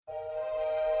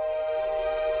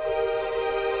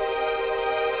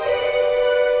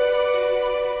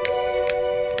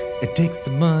It takes the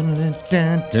money in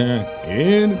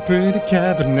a pretty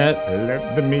cabinet.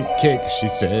 Let the meat cake, she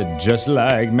said, just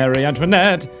like Marie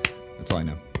Antoinette. That's all I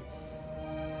know.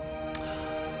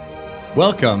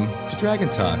 Welcome to Dragon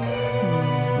Talk.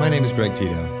 My name is Greg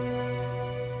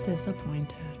Tito.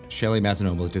 Disappointed. Shelley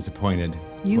Mazzanoble is disappointed.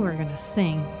 You were going to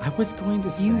sing. I was going to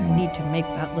sing. You need to make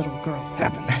that little girl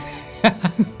happy.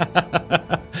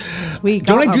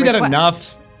 Don't I do that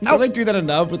enough? Nope. Don't I do that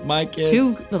enough with my kids?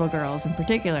 2 little girls in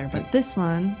particular, but this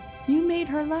one, you made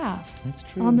her laugh. It's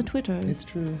true. On the Twitters. It's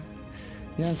true.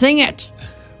 Yes. Sing it.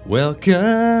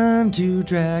 Welcome to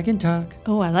Dragon Talk.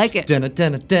 Oh, I like it.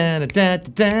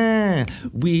 Dun-a-dun-a-dun-a-dun-a-dun.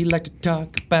 We like to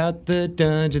talk about the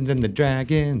Dungeons and the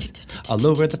Dragons all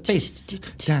over the face.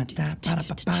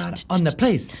 Da-da-ba-da-ba-ba-da on the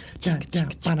place.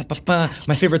 Da-da-ba-da-ba-ba.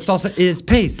 My favorite salsa is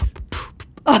pace.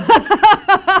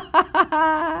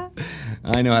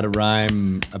 I know how to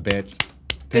rhyme a bit.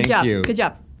 Thank you. Good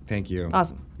job. Thank you.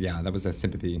 Awesome. Yeah, that was a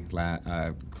sympathy clap.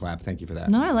 Thank you for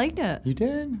that. No, I liked it. You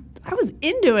did? I was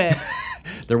into it.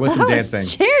 There was some dancing.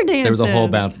 Chair dancing. There was a whole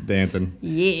bounce of dancing.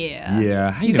 Yeah. Yeah.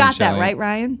 How you doing, got Shelley? that right,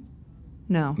 Ryan?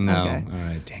 No. No. Okay. All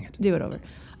right. Dang it. Do it over.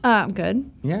 I'm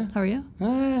good. Yeah. How are you?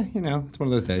 It's one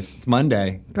of those days. It's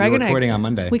Monday. Greg We're and I, recording on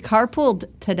Monday. We carpooled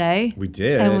today. We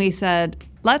did. And we said,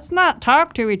 let's not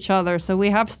talk to each other so we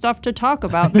have stuff to talk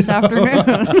about this afternoon.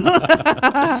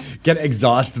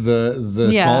 Exhaust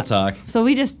the small talk. So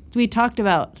we talked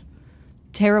about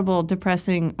terrible,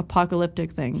 depressing,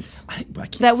 apocalyptic things I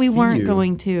can't that we see weren't you.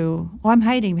 going to. Oh, I'm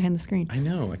hiding behind the screen. I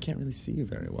know. I can't really see you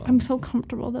very well. I'm so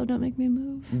comfortable, though. Don't make me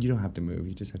move. You don't have to move.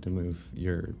 You just have to move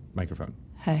your microphone.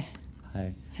 Hey.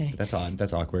 Hi. Hey. But that's odd.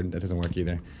 That's awkward. That doesn't work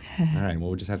either. All right. Well,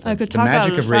 we'll just have to. I could the talk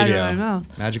magic out of of the side of radio. my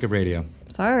mouth. Magic of radio.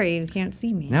 Sorry, you can't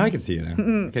see me. Now I can see you. Though.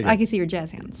 Okay, I can see your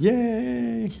jazz hands.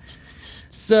 Yay!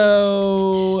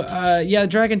 So,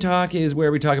 Dragon Talk is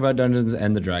where we talk about Dungeons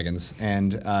and the Dragons.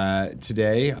 And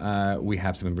today we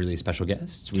have some really special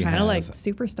guests. Kind of like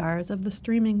superstars of the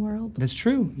streaming world. That's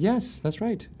true. Yes, that's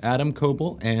right. Adam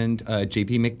Koebel and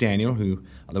JP McDaniel, who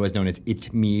otherwise known as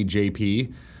It Me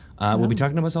JP, will be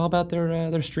talking to us all about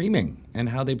their streaming and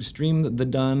how they stream the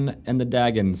Dun and the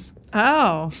Daggons.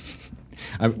 Oh.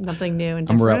 Nothing new and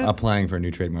I'm different. applying for a new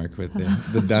trademark with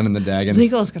the Dun and the Daggons.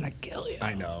 Legal's going to kill you.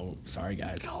 I know. Sorry,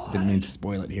 guys. God. Didn't mean to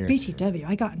spoil it here. BTW,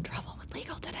 I got in trouble with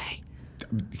legal today.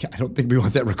 I don't think we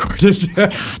want that recorded.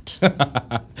 Not.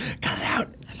 Cut it out.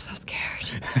 I'm so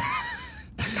scared.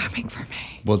 They're coming for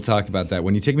me. We'll talk about that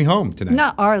when you take me home tonight.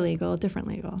 Not our legal, different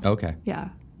legal. Okay. Yeah.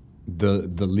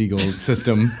 The legal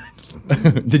system.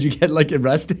 Did you get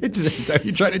arrested? Is that what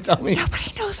you're trying to tell me?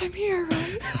 Nobody knows I'm here,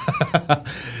 right?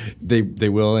 They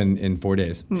will in 4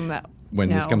 days. No. When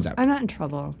this comes out. I'm not in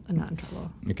trouble.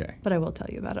 Okay. But I will tell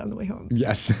you about it on the way home.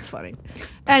 Yes. It's funny.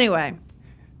 Anyway.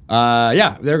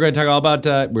 They're going to talk all about,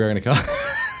 we're going to call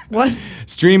What?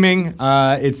 streaming.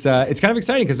 It's kind of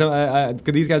exciting because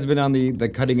these guys have been on the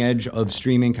cutting edge of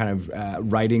streaming, kind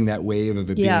of riding that wave of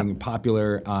it being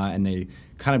popular, and they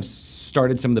kind of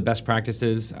started some of the best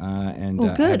practices and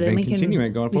have been continuing it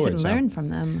going forward. We can learn from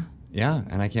them. Yeah,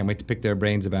 and I can't wait to pick their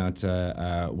brains about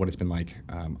what it's been like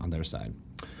on their side.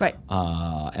 Right.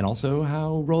 And also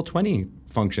how Roll20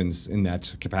 functions in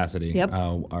that capacity. Yep.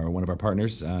 Are one of our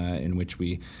partners in which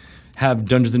we have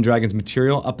Dungeons & Dragons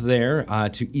material up there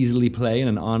to easily play in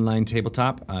an online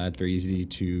tabletop. It's very easy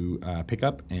to pick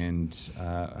up and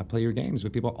play your games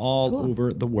with people all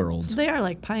over the world. So they are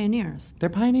like pioneers. They're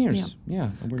pioneers. Yeah.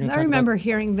 I remember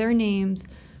hearing their names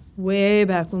way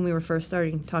back when we were first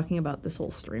talking about this whole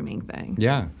streaming thing.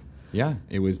 Yeah.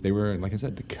 They were, like I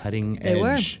said, the cutting edge. They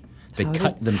were. They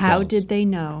cut themselves. How did they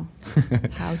know?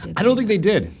 I don't think they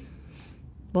did.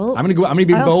 Well, I'm gonna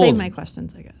be bold. I'll save my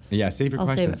questions, I guess. Yeah, save your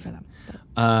questions. Save it for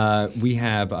them. We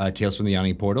have Tales from the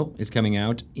Yawning Portal is coming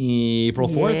out April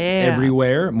 4th Yeah.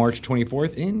 everywhere, March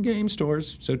 24th in game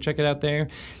stores. So check it out there.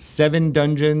 7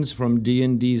 dungeons from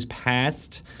D&D's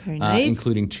past, Very nice.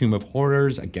 including Tomb of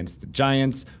Horrors, Against the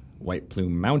Giants, White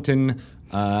Plume Mountain,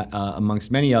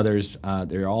 amongst many others.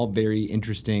 They're all very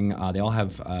interesting. They all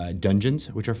have dungeons,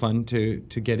 which are fun to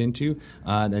get into,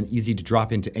 and easy to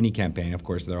drop into any campaign. Of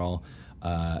course, they're all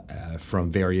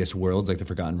from various worlds, like the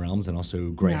Forgotten Realms and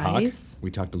also Greyhawk. Nice.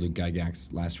 We talked to Luke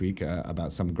Gygax last week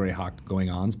about some Greyhawk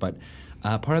going-ons, but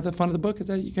part of the fun of the book is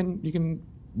that you can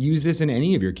use this in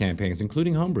any of your campaigns,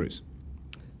 including homebrews.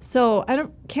 So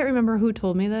can't remember who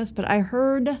told me this, but I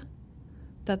heard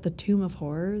that the Tomb of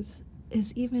Horrors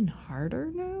is even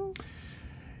harder now.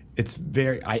 It's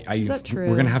very. Is that true?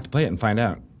 We're gonna have to play it and find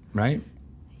out, right?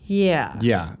 Yeah.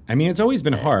 Yeah. I mean, it's always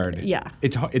been hard. Yeah.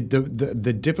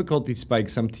 The difficulty spike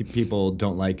people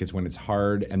don't like is when it's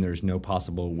hard and there's no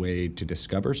possible way to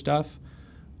discover stuff.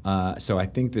 So I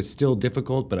think that's still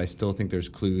difficult, but I still think there's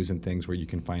clues and things where you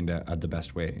can find the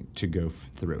best way to go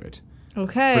through it.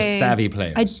 Okay. For savvy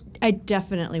players. I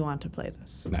definitely want to play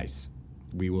this. Nice.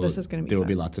 We will. This is going to be There will fun.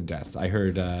 be lots of deaths. I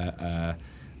heard.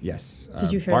 Yes.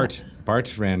 Did you hear Bart?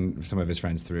 Bart ran some of his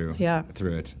friends through. Yeah.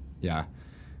 Through it. Yeah.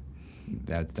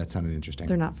 That sounded interesting.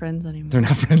 They're not friends anymore. They're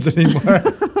not friends anymore.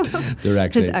 They're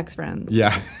actually His ex-friends.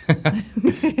 Yeah.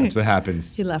 That's what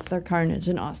happens. He left their carnage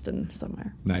in Austin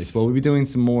somewhere. Nice. Well, we'll be doing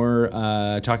some more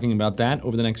talking about that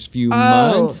over the next few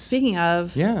months. Speaking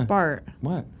of Bart.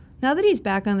 What? Now that he's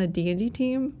back on the D&D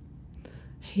team,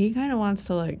 he kind of wants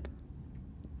to like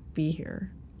be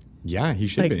here. Yeah, he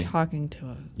should be. Talking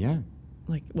to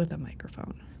with a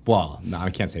microphone. Well, no, I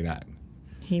can't say that.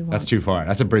 He wants That's too far.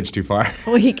 That's a bridge too far.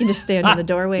 Well, he can just stand in the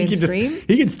doorway and scream.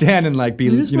 He can stand and like be,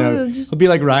 he'll be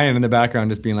like Ryan in the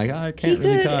background, just being like, oh, I can't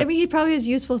really talk. I mean, he probably has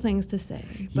useful things to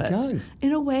say. But he does.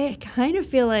 In a way, I kind of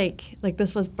feel like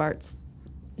this was Bart's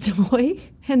toy,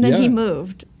 and then he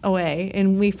moved away,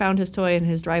 and we found his toy in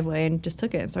his driveway and just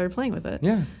took it and started playing with it.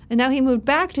 Yeah. And now he moved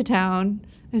back to town,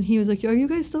 and he was like, "Are you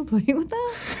guys still playing with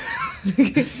that?"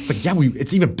 It's like, yeah,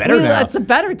 it's even better now. It's a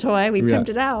better toy. We pimped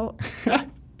it out.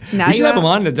 Now we should have him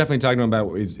on to definitely talk to him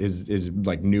about his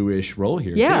like newish role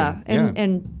here. Yeah, too.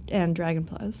 And Dragon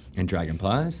Plus. And Dragon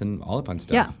Plus and all the fun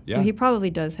stuff. Yeah, so he probably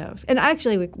does have. And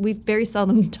actually, we very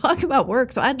seldom talk about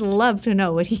work, so I'd love to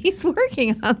know what he's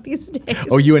working on these days.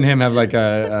 Oh, you and him have like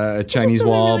a Chinese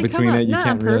wall really between it. You Not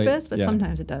can't on really, purpose, but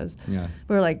sometimes it does. Yeah.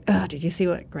 We're like, did you see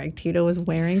what Greg Tito was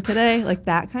wearing today? Like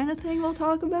that kind of thing we'll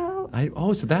talk about.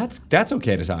 So that's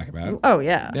okay to talk about. Oh,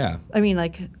 yeah. Yeah. I mean,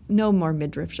 like, no more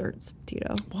midriff shirts,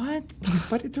 Tito. What?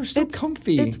 But they're so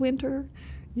comfy. It's winter.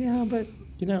 Yeah, but,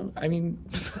 I mean...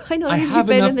 I know, you've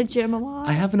been in the gym a lot.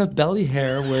 I have enough belly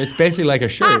hair where it's basically like a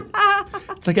shirt.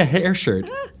 It's like a hair shirt.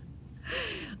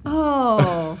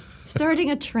 Oh,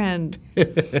 starting a trend.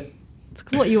 It's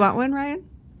cool. You want one, Ryan?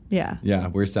 Yeah. Yeah,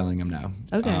 we're selling them now.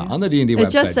 Okay. On the D&D website.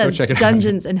 It just says Go check it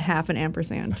Dungeons and half an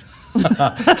ampersand.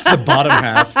 It's the bottom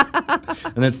half.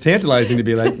 And it's tantalizing to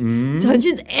be like,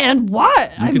 Dungeons and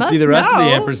what? You can see the rest of the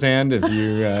ampersand if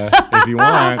you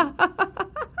want.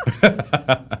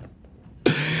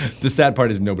 The sad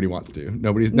part is nobody wants to.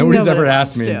 Nobody's ever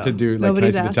asked me to do like, can I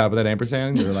see the top of that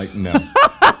ampersand? They're like, no.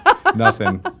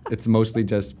 Nothing. It's mostly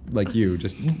just like you,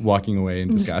 just walking away in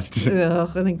disgust.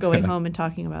 Ugh, and then going home and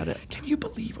talking about it. Can you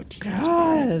believe what Tina's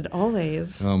wearing? God,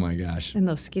 always. Oh my gosh. And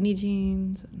those skinny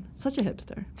jeans. Such a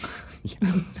hipster.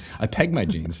 Yeah. I peg my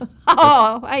jeans.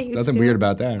 I used Nothing to. weird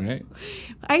about that, right?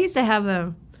 I used to have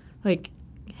them like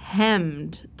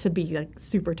hemmed to be like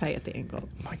super tight at the ankle.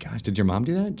 Oh my gosh. Did your mom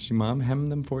do that? Did your mom hem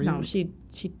them for you? No, she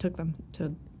took them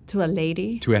to a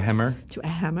lady. To a hemmer? To a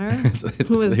hemmer.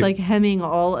 Who was like hemming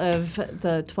all of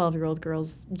the 12-year-old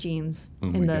girls' jeans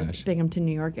in the Binghamton,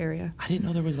 New York area. I didn't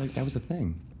know there was that was a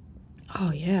thing.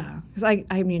 Oh, yeah. Because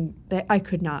I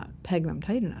could not peg them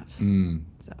tight enough.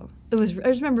 So I just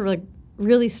remember like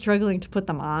really struggling to put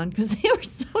them on because they were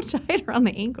so tight around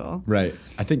the ankle. Right.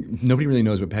 I think nobody really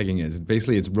knows what pegging is.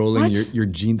 Basically, it's rolling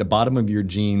the bottom of your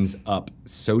jeans up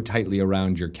so tightly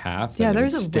around your calf that it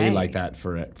would stay like that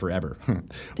forever,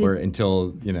 or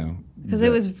until Because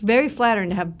it was very flattering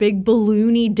to have big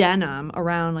balloony denim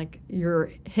around like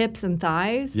your hips and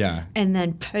thighs. Yeah. And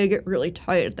then peg it really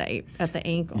tight at the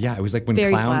ankle. Yeah, it was like when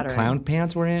clown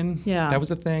pants were in. Yeah. That was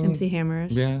a thing. MC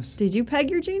Hammers. Yes. Did you peg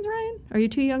your jeans, Ryan? Are you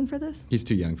too young for this? He's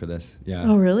too young for this. Yeah.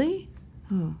 Oh, really?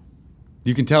 Oh.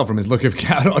 You can tell from his look of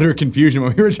utter confusion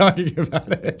when we were talking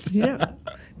about it. Yeah.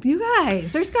 You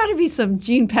guys, there's got to be some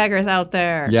jean peggers out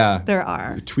there. Yeah. There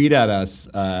are. Tweet at us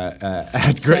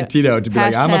at Greg Tito to be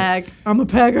like, I'm a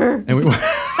pegger. And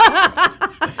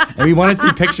we want to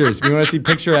see pictures. We want to see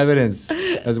picture evidence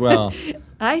as well.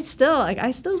 I still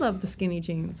love the skinny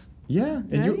jeans. Yeah.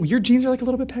 And your jeans are like a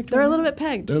little bit pegged. They're a little bit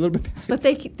pegged. They're a little bit pegged.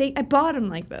 But I bought them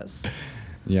like this.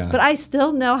 Yeah. But I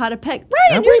still know how to peg.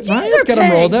 Ryan, your jeans Ryan's are got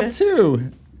them rolled up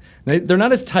too. They're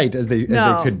not as tight as they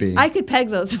could be. I could peg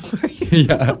those for you.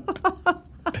 Yeah.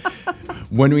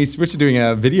 When we switch to doing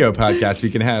a video podcast,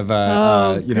 we can have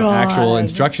actual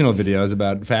instructional videos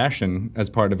about fashion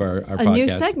as part of our podcast. A new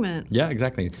segment. Yeah,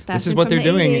 exactly. Fashion this is what they're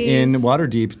doing 80s. in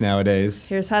Waterdeep nowadays.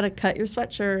 Here's how to cut your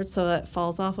sweatshirt so it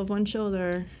falls off of one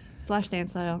shoulder, Flashdance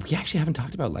style. We actually haven't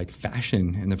talked about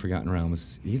fashion in the Forgotten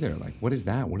Realms either. Like, what is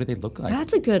that? What do they look like?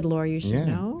 That's a good lore you should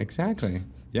know. Exactly.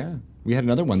 Yeah. We had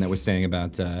another one that was saying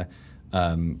about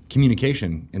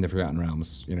communication in the Forgotten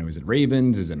Realms. Is it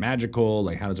ravens? Is it magical?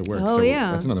 Like, how does it work? Oh,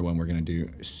 yeah. That's another one we're going to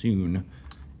do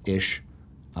soon-ish.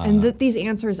 And these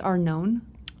answers are known?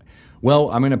 Well,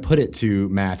 I'm going to put it to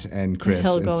Matt and Chris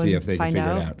and see if they can figure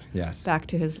it out. Yes. Back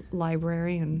to his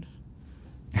library and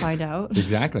find out.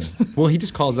 Exactly. Well, he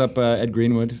just calls up Ed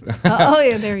Greenwood.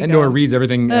 Yeah, there you and go. Nor reads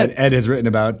everything Ed has written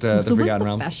about the Forgotten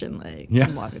Realms. What's the fashion like Yeah.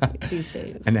 in Waterdeep these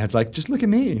days? And Ed's like, just look at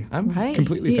me. I'm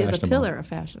completely he fashionable. is a pillar of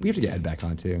fashion. We have to get Ed back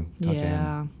on, too. Talk to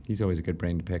Yeah. him. He's always a good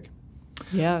brain to pick.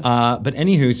 Yes. But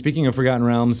anywho, speaking of Forgotten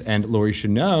Realms and Lori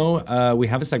Should Know, we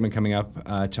have a segment coming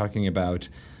up talking about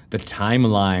the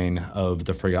timeline of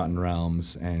the Forgotten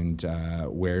Realms and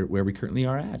where we currently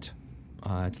are at.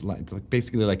 It's like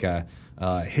basically like a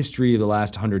history of the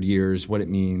last 100 years, what it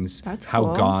means, That's how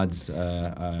cool. gods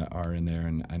are in there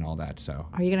and all that. So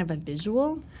Are you going to have a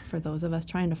visual for those of us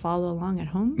trying to follow along at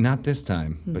home? not this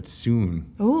time, but soon.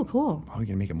 Oh, cool. Oh, we're going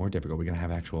to make it more difficult. We're going to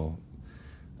have actual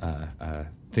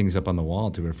things up on the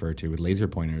wall to refer to with laser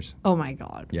pointers. Oh, my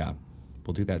God. Yeah,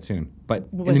 we'll do that soon. But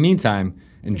in Wait. the meantime,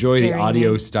 enjoy the scaring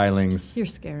audio me. stylings. You're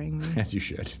scaring me. As you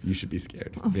should. You should be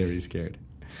scared. Very scared.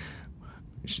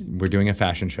 We're doing a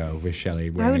fashion show with Shelley I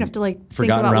wearing would have to think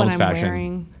Forgotten about Realms what I'm fashion.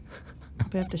 wearing.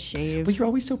 I have to shave. But you're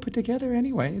always so put together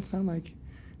anyway. It's not like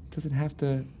it doesn't have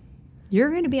to.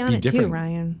 You're going to be on be it different. too,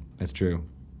 Ryan. That's true.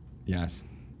 Yes.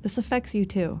 This affects you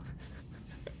too.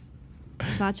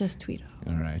 It's not just Tweedo.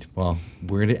 All right. Well,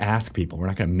 we're going to ask people. We're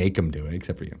not going to make them do it,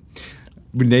 except for you.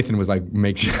 But Nathan was like,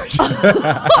 make sure.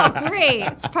 Oh, great.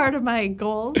 It's part of my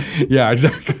goals. Yeah,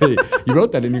 exactly. You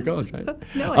wrote that in your goals, right?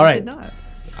 No, All I right. did not.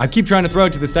 I keep trying to throw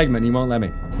it to the segment, and you won't let me.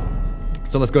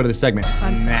 So let's go to the segment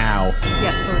I'm sorry. now.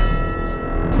 Yes, for real.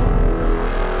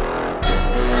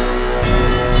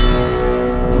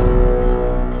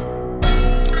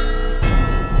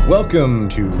 Welcome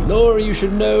to Lore You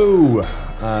Should Know,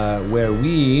 where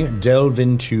we delve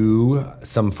into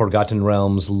some Forgotten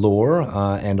Realms lore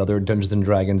and other Dungeons &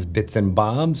 Dragons bits and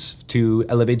bobs to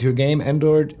elevate your game and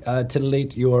or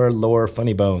titillate your lore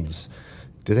funny bones.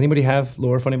 Does anybody have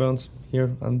lore funny bones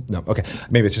here? No, okay.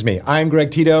 Maybe it's just me. I'm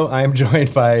Greg Tito. I am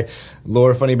joined by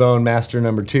lore funny bone master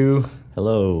number 2,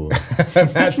 Hello.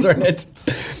 Matt Sernett,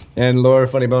 and lore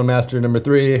funny bone master number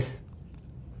 3,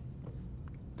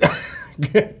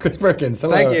 Chris Perkins.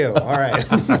 Hello. Thank you. All right.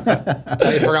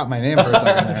 I forgot my name for a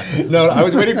second there. No, I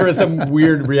was waiting for some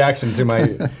weird reaction to my.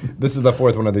 This is the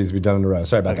 4th one of these we've done in a row.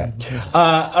 Sorry about that.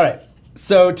 All right.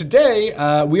 So today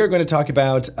we are going to talk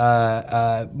about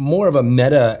more of a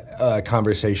meta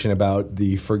conversation about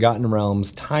the Forgotten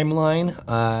Realms timeline,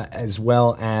 as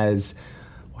well as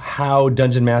how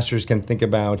dungeon masters can think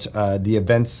about the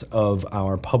events of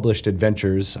our published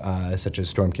adventures, such as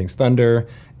Storm King's Thunder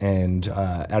and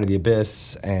Out of the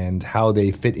Abyss, and how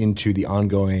they fit into the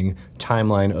ongoing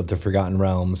timeline of the Forgotten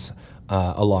Realms,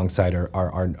 alongside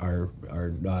our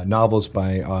novels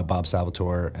by Bob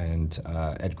Salvatore and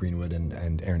Ed Greenwood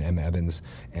and Aaron M. Evans,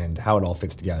 and how it all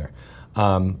fits together.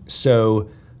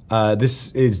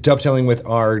 This is dovetailing with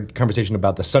our conversation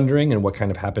about the Sundering and what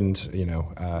kind of happened,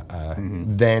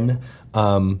 then.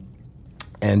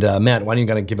 Matt, why don't you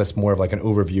kind of give us more of like an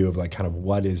overview of like kind of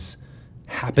what is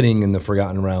happening in the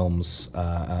Forgotten Realms,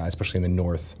 especially in the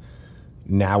North,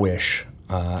 now-ish,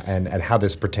 and how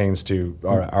this pertains to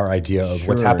our idea of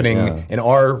what's Sure, happening yeah. in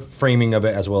our framing of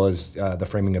it, as well as the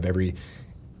framing of every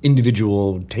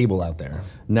individual table out there.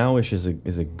 Nowish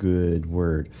is a good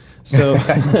word. So,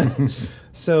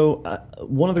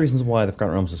 one of the reasons why the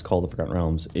Forgotten Realms is called the Forgotten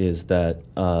Realms is that,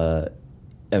 the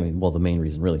main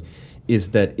reason really,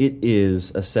 is that it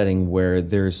is a setting where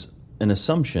there's an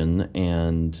assumption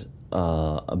and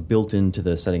built into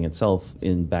the setting itself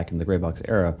back in the Grey Box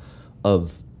era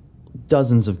of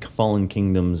dozens of fallen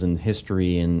kingdoms and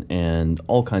history and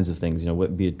all kinds of things,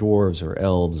 be it dwarves or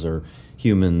elves or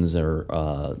humans or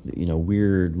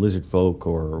weird lizard folk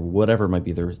or whatever it might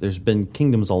be. There's been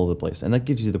kingdoms all over the place, and that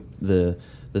gives you the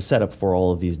setup for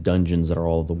all of these dungeons that are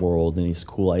all over the world and these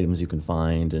cool items you can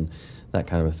find and that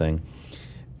kind of a thing.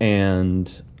 And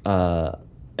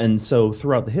so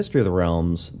throughout the history of the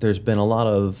realms, there's been a lot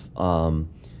of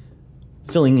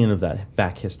filling in of that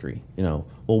back history.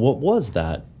 What was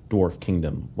that dwarf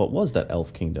kingdom? What was that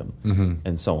elf kingdom? Mm-hmm.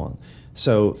 And so on.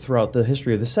 So throughout the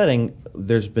history of the setting,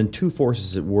 there's been two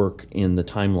forces at work in the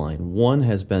timeline. One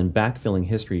has been backfilling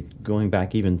history going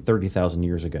back even 30,000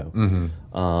 years ago.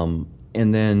 Mm-hmm.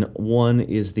 And then one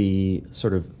is the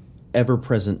sort of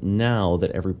ever-present now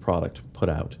that every product put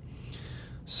out.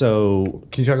 So,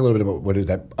 can you talk a little bit about what is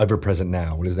that ever-present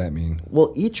now? What does that mean?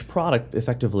 Well, each product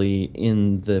effectively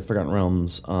in the Forgotten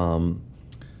Realms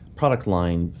product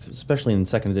line, especially in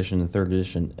 2nd edition and 3rd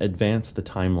edition, advanced the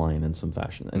timeline in some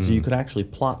fashion. And so you could actually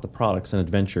plot the products and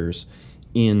adventures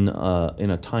in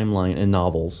a timeline and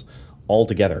novels all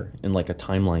together in like a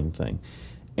timeline thing.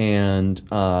 And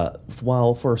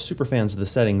while for super fans of the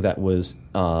setting that was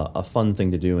a fun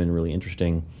thing to do and really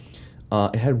interesting,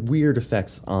 it had weird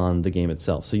effects on the game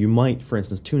itself. So you might, for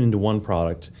instance, tune into one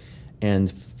product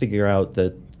and figure out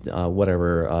that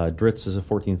Dritz is a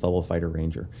 14th level fighter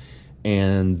ranger,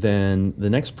 and then the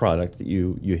next product that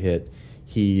you hit,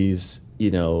 he's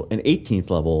an 18th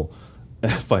level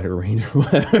fighter ranger,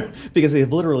 whatever, because they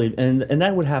have literally, and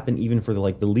that would happen even for the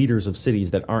leaders of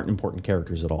cities that aren't important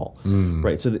characters at all,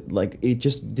 right? So it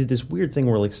just did this weird thing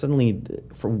where suddenly,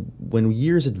 when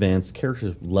years advanced,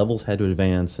 characters' levels had to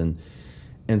advance, and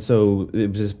so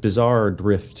it was this bizarre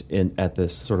drift at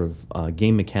this sort of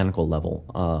game mechanical level,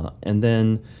 and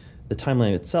then the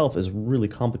timeline itself is really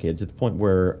complicated to the point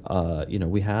where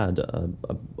we had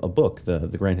a book,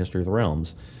 the Grand History of the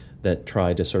Realms, that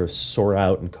tried to sort of sort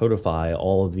out and codify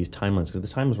all of these timelines, because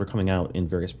the timelines were coming out in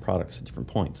various products at different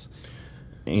points,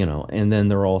 and then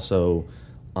there were also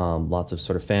lots of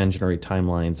sort of fan-generated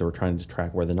timelines that were trying to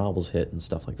track where the novels hit and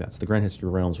stuff like that. So the Grand History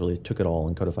of Realms really took it all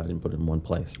and codified it and put it in one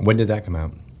place. When did that come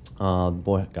out?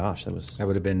 That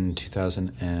would have been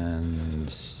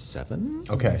 2007.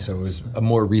 Okay, so it was a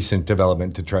more recent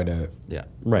development to try to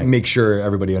make sure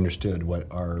everybody understood what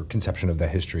our conception of the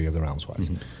history of the realms was.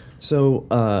 Mm-hmm. So,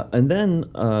 and then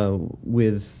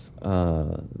with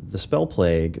the Spell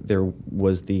Plague, there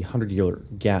was the 100-year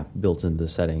gap built into the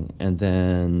setting, and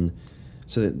then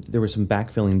so there was some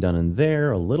backfilling done in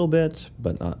there a little bit,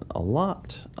 but not a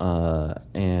lot,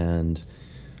 and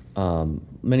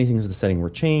many things in the setting were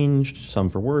changed, some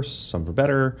for worse, some for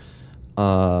better,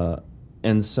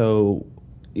 and so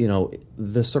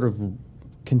the sort of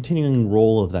continuing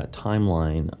role of that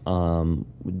timeline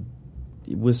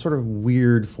it was sort of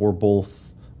weird for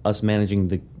both us managing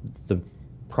the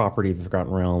property of the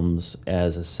Forgotten Realms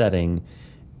as a setting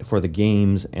for the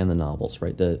games and the novels,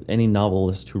 right? Any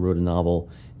novelist who wrote a novel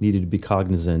needed to be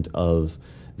cognizant of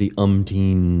the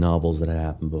umpteen novels that had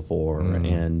happened before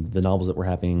and the novels that were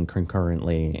happening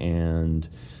concurrently and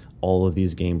all of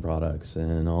these game products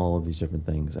and all of these different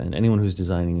things. And anyone who's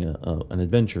designing an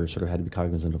adventure sort of had to be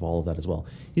cognizant of all of that as well.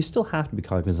 You still have to be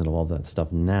cognizant of all of that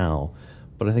stuff now,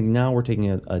 but I think now we're taking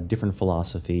a different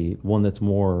philosophy, one that's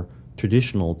more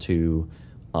traditional to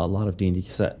a lot of D&D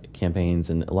campaigns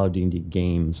and a lot of D&D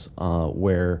games,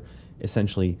 where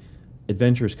essentially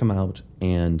adventures come out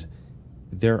and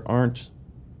there aren't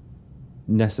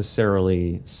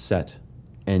necessarily set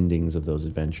endings of those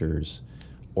adventures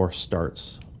or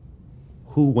starts.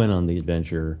 Who went on the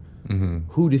adventure?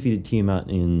 Who defeated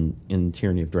Tiamat in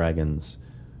Tyranny of Dragons?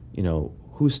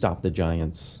 Who stopped the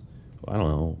giants? I don't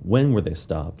know. When were they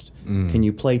stopped? Can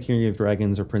you play Tyranny of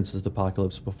Dragons or Princess of the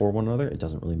Apocalypse before one another? It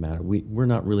doesn't really matter. We're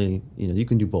not really, you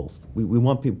can do both. We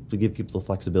want people to give people the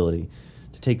flexibility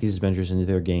to take these adventures into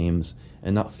their games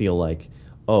and not feel like,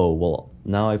 oh, well,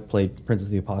 now I've played Princess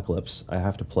of the Apocalypse, I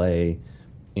have to play,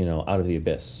 Out of the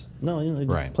Abyss. No,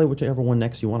 right. Play whichever one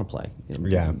next you want to play.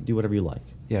 Do whatever you like.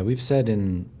 Yeah, we've said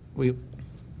with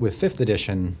 5th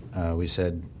edition, we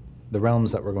said the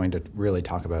realms that we're going to really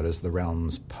talk about is the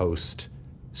realms post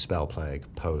Spell Plague,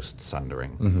 post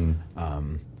Sundering,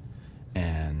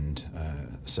 and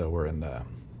so we're in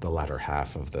the latter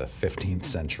half of the 15th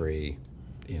century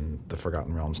in the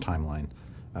Forgotten Realms timeline,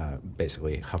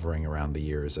 basically hovering around the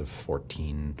years of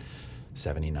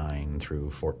 1479 through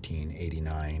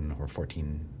 1489 or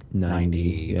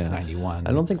 1490, 91.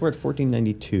 I don't think we're at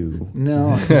 1492.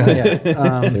 No,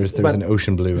 yeah. There's an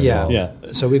ocean blue involved. Yeah.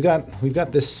 So we've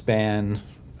got this span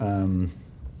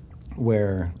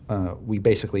where we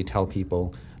basically tell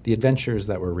people the adventures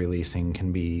that we're releasing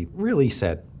can be really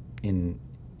set in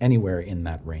anywhere in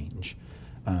that range.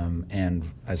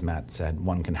 And as Matt said,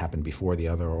 one can happen before the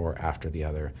other or after the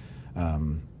other.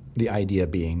 The idea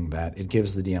being that it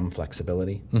gives the DM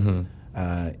flexibility.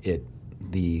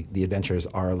 The adventures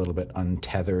are a little bit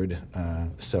untethered,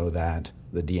 so that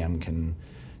the DM can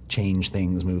change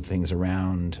things, move things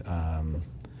around.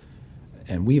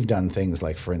 And we've done things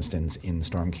like, for instance, in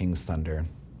Storm King's Thunder,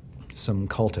 some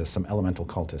elemental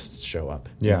cultists show up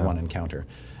in one encounter,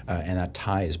 and that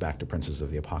ties back to Princes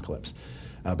of the Apocalypse.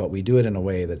 But we do it in a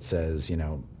way that says,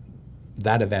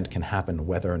 that event can happen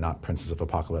whether or not Princes of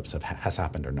Apocalypse has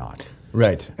happened or not.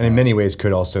 Right, and in many ways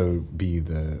could also be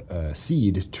the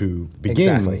seed to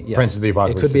begin Princes of the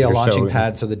Apocalypse. It could be a launching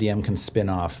pad so the DM can spin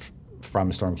off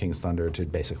from Storm King's Thunder to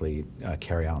basically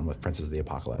carry on with Princes of the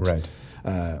Apocalypse.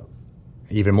 Right.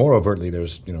 Even more overtly,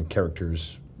 there's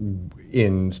characters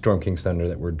in Storm King's Thunder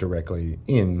that were directly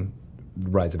in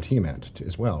Rise of Tiamat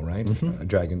as well, right?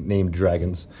 Named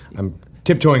dragons. I'm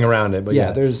tiptoeing around it, but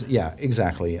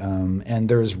exactly. And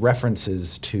there's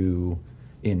references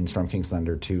in Storm King's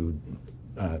Thunder to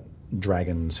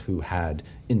dragons who had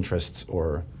interests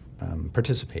or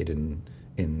participated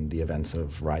in the events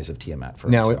of Rise of Tiamat, for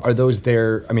Now, instance. are those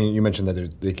there? I mean, you mentioned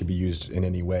that they could be used in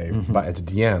any way but as a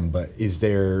DM, but is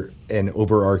there an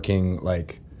overarching,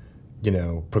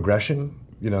 progression?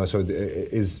 So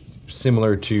is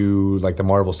similar to like the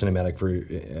Marvel Cinematic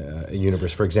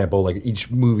Universe, for example, like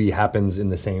each movie happens in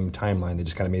the same timeline. They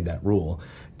just kind of made that rule.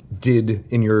 Did,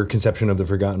 in your conception of the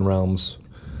Forgotten Realms,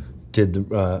 did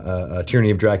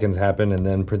Tyranny of Dragons happen, and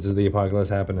then Princes of the Apocalypse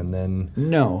happen, and then...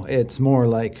 No, it's more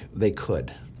like they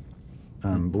could,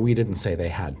 but we didn't say they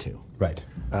had to. Right.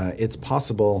 It's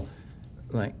possible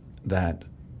that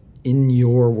in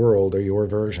your world or your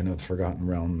version of the Forgotten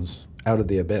Realms, Out of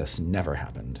the Abyss never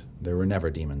happened. There were never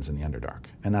demons in the Underdark,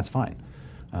 and that's fine,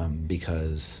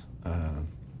 because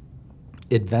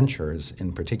adventures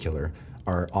in particular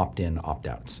are opt-in,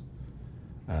 opt-outs.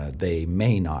 They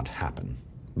may not happen.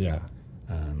 Yeah.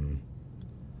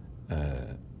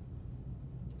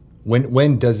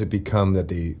 When does it become that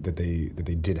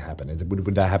they did happen?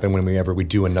 Would that happen whenever we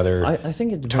do another I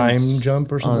think it time depends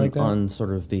jump or something like that? On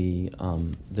sort of the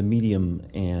medium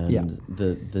and Yeah.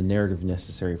 the narrative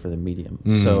necessary for the medium.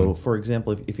 So, for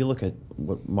example, if you look at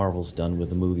what Marvel's done with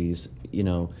the movies,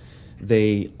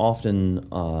 they often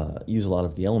use a lot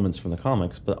of the elements from the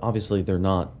comics, but obviously they're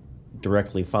not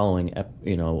directly following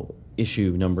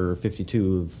issue number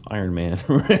 52 of Iron Man,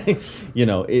 right?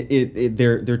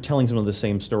 They're telling some of the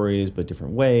same stories but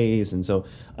different ways, and so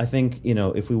I think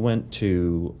if we went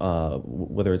to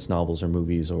whether it's novels or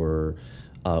movies or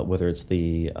whether it's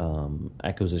the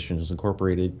Acquisitions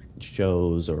Incorporated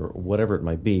shows or whatever it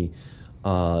might be,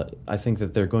 I think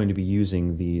that they're going to be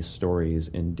using these stories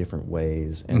in different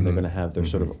ways, and they're going to have their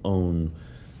sort of own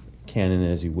canon,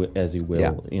 as you will,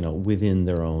 Yeah. within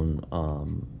their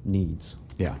own needs.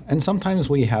 Yeah, and sometimes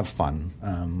we have fun.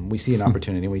 We see an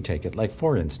opportunity, we take it. Like,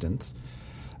 for instance,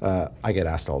 I get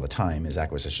asked all the time, is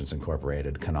Acquisitions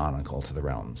Incorporated canonical to the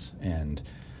Realms? And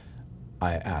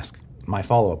I ask, my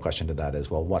follow-up question to that is,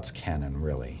 well, what's canon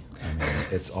really? I mean,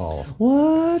 it's all...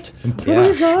 What? What are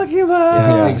you talking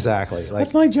about? Yeah, exactly.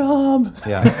 That's my job.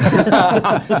 Yeah.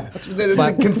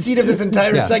 The conceit of this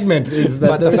entire Yes. segment is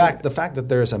that... But the fact that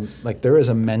there is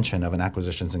a mention of an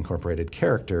Acquisitions Incorporated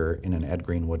character in an Ed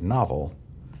Greenwood novel,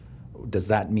 does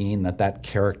that mean that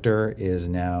character is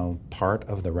now part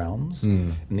of the Realms?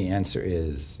 And the answer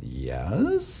is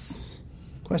yes?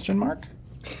 Question mark?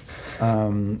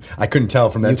 I couldn't tell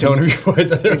from that tone of your voice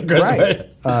that there was a question.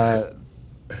 Right.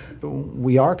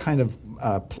 We are kind of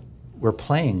we're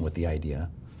playing with the idea,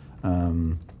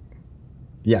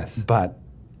 Yes. but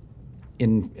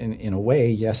in a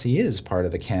way, yes, he is part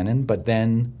of the canon. But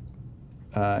then,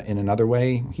 in another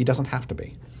way, he doesn't have to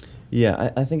be.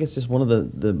 Yeah, I think it's just one of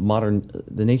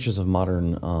the natures of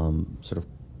modern sort of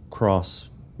cross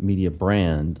media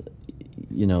brand.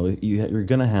 You're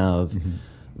going to have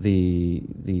the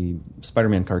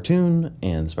Spider-Man cartoon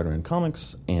and the Spider-Man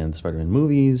comics and the Spider-Man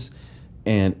movies,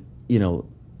 and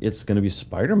it's going to be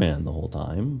Spider-Man the whole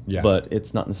time. Yeah. But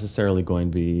it's not necessarily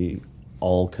going to be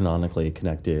all canonically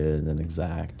connected and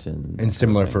exact and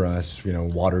similar for us,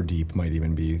 Waterdeep might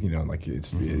even be,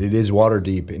 it is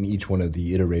Waterdeep in each one of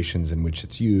the iterations in which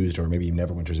it's used, or maybe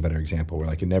Neverwinter is a better example, where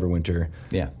like in Neverwinter,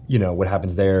 what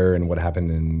happens there and what happened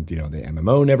in, the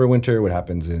MMO Neverwinter, what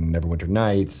happens in Neverwinter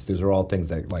Nights, those are all things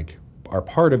that like are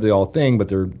part of the all thing, but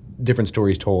they're different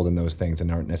stories told in those things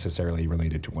and aren't necessarily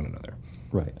related to one another.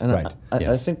 Right. And Right.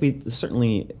 I think we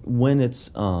certainly, when it's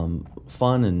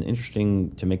fun and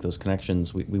interesting to make those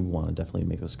connections, we want to definitely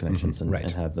make those connections and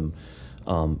have them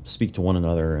speak to one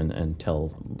another and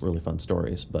tell really fun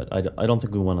stories. But I don't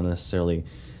think we want to necessarily,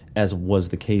 as was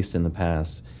the case in the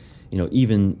past,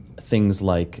 even things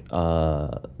like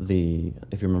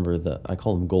if you remember I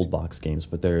call them gold box games,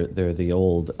 but they're the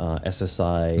old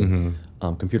SSI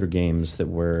computer games that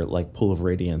were like Pool of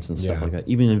Radiance and stuff like that.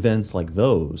 Even events like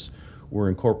those were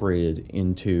incorporated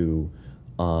into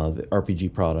the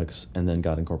RPG products and then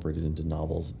got incorporated into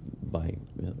novels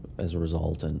as a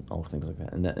result, and all things like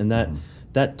that. And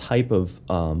that type of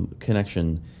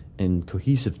connection and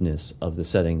cohesiveness of the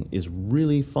setting is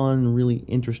really fun, really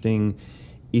interesting.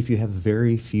 If you have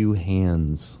very few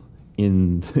hands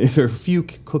if there are few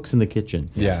cooks in the kitchen.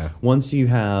 Yeah. Once you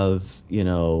have,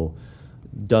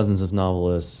 dozens of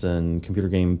novelists and computer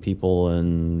game people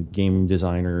and game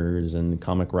designers and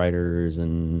comic writers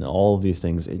and all of these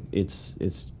things,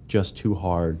 it's just too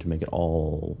hard to make it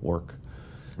all work.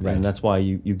 Right. And that's why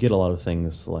you get a lot of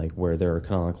things like where there are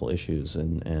canonical issues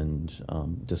and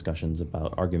discussions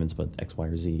about arguments about X, Y,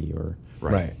 or Z.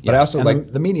 Right. Yeah. But I also and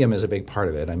the medium is a big part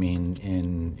of it. I mean,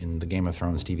 in the Game of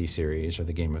Thrones TV series or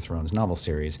the Game of Thrones novel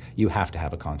series, you have to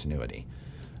have a continuity.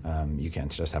 You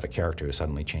can't just have a character who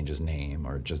suddenly changes name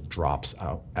or just drops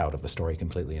out of the story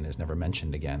completely and is never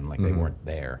mentioned again, like they weren't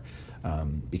there.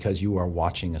 Because you are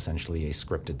watching essentially a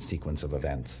scripted sequence of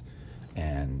events,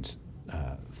 and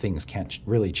things can't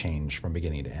really change from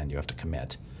beginning to end. You have to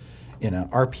commit. In a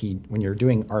when you're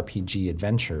doing RPG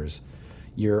adventures,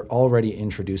 you're already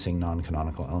introducing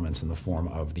non-canonical elements in the form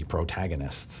of the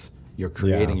protagonists. You're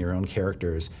creating your own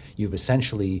characters. You've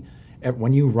essentially,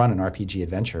 when you run an RPG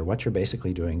adventure, what you're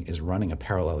basically doing is running a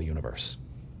parallel universe.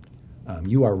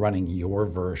 You are running your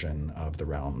version of the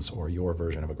Realms or your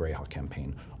version of a Greyhawk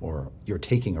campaign, or you're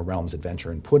taking a Realms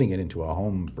adventure and putting it into a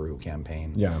homebrew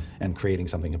campaign and creating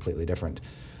something completely different.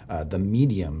 The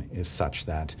medium is such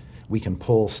that we can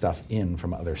pull stuff in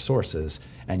from other sources,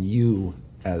 and you,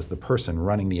 as the person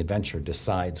running the adventure,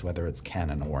 decides whether it's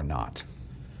canon or not.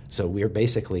 So we're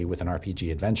basically, with an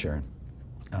RPG adventure,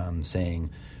 saying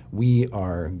we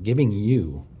are giving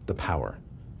you the power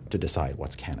to decide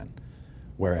what's canon.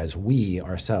 Whereas we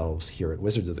ourselves here at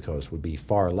Wizards of the Coast would be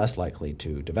far less likely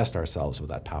to divest ourselves of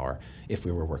that power if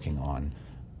we were working on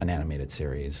an animated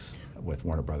series with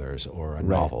Warner Brothers or a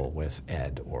novel with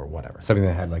Ed or whatever. Something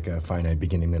that had like a finite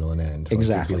beginning, middle, and end.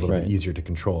 Exactly. Like it'd be a little bit easier to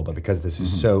control, but because this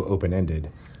is so open-ended,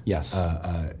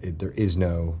 there is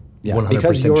no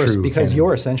 100% true because canon.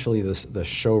 you're essentially the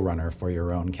showrunner for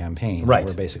your own campaign. Right.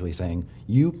 We're basically saying,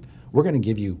 we're going to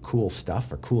give you cool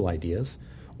stuff or cool ideas,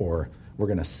 or we're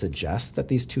going to suggest that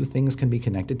these two things can be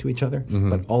connected to each other,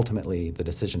 but ultimately the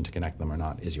decision to connect them or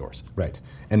not is yours. Right.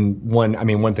 And one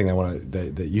thing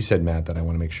that you said, Matt, that I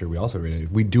want to make sure we also read,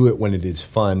 we do it when it is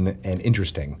fun and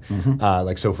interesting.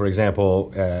 So for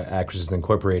example, Actresses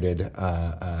Incorporated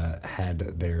had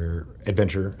their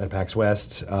adventure at PAX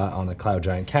West on the Cloud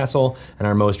Giant Castle, and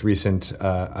our most recent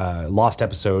lost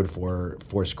episode for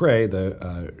Force Grey,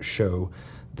 the show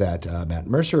that Matt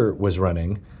Mercer was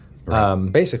running. Right.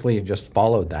 Basically, you just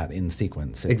followed that in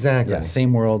sequence. Exactly. Yeah,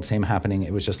 same world, same happening.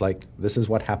 It was just like, this is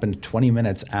what happened 20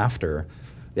 minutes after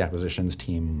the acquisitions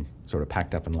team sort of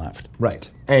packed up and left. Right.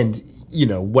 And,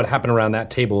 what happened around that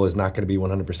table is not going to be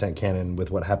 100% canon with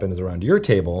what happens around your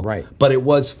table. Right. But it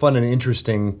was fun and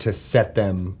interesting to set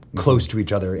them close to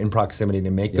each other in proximity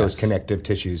to make those connective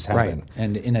tissues happen. Right.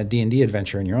 And in a D&D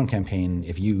adventure in your own campaign,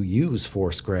 if you use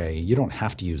Force Grey, you don't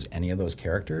have to use any of those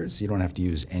characters. You don't have to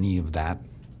use any of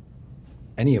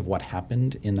what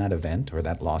happened in that event or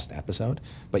that lost episode,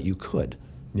 but you could,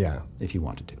 if you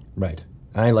wanted to. Right.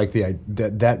 I like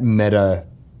that meta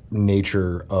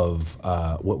nature of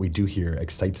what we do here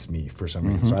excites me for some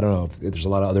reason. So I don't know if there's a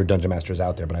lot of other dungeon masters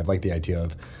out there, but I've liked the idea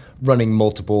of running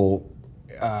multiple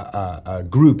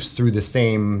groups through the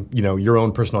same, your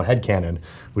own personal headcanon,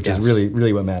 which is really,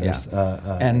 really what matters.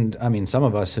 Yeah. And I mean, some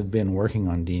of us have been working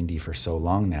on D&D for so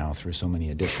long now through so many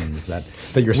editions that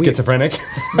you're schizophrenic.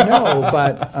 No,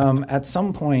 but at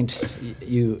some point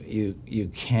you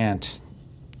can't.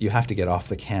 You have to get off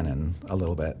the canon a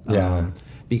little bit,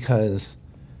 because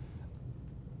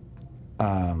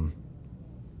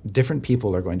different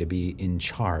people are going to be in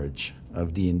charge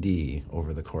of D&D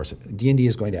over the course of D&D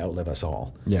is going to outlive us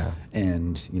all. Yeah.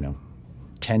 And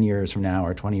 10 years from now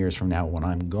or 20 years from now when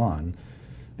I'm gone,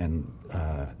 and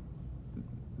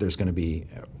there's going to be,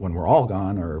 when we're all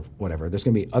gone or whatever, there's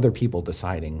going to be other people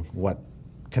deciding what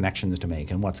connections to make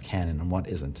and what's canon and what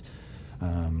isn't.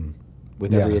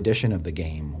 With every edition of the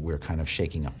game, we're kind of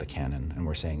shaking up the canon, and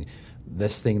we're saying,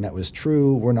 this thing that was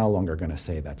true, we're no longer going to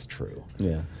say that's true.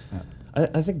 Yeah.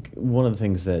 I think one of the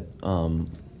things that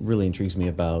really intrigues me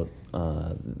about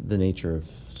the nature of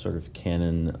sort of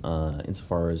canon,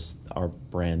 insofar as our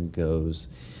brand goes,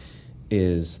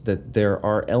 is that there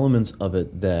are elements of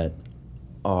it that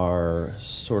are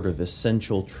sort of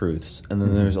essential truths, and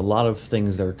then there's a lot of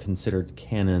things that are considered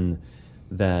canon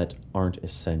that aren't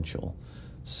essential.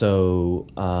 So,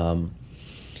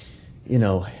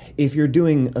 if you're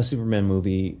doing a Superman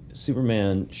movie,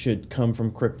 Superman should come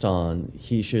from Krypton.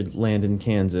 He should land in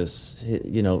Kansas.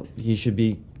 He should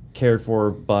be cared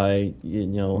for by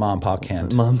Mom and Pa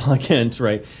Kent. Mom and Pa Kent,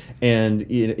 right? And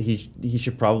he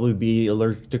should probably be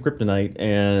allergic to kryptonite,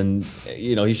 and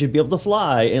he should be able to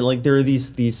fly. And like there are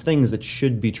these things that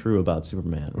should be true about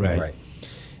Superman, Right.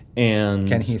 And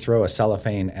can he throw a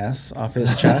cellophane S off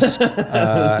his chest?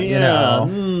 Right.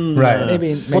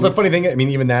 Maybe. Well, the funny thing,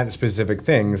 even that specific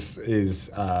things is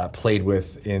played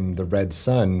with in the Red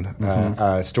Sun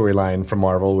storyline from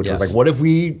Marvel, which was like, what if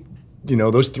we,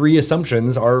 those three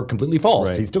assumptions are completely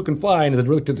false. Right. He still can fly and is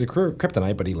allergic to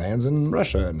kryptonite, but he lands in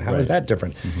Russia, and how is that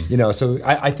different? So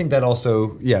I think that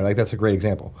also, that's a great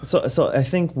example. So I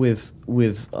think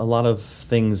with a lot of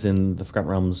things in the Forgotten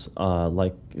Realms,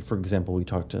 like for example, we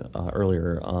talked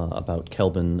earlier about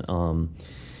Kelvin.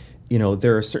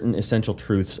 there are certain essential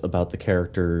truths about the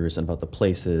characters and about the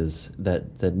places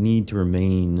that need to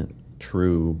remain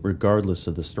true regardless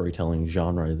of the storytelling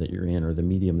genre that you're in or the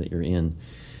medium that you're in.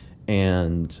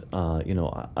 And,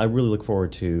 I really look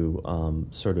forward to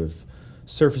sort of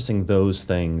surfacing those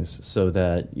things so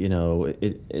that,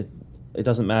 it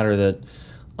doesn't matter that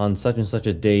on such and such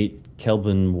a date,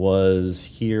 Kelvin was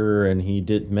here and he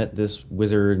met this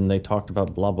wizard and they talked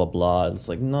about blah, blah, blah. It's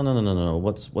like, no.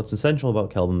 What's essential about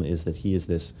Kelvin is that he is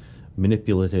this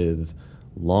manipulative,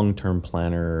 long-term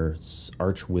planner,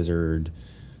 arch wizard,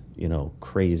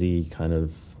 crazy kind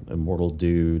of immortal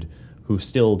dude who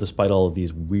still, despite all of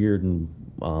these weird and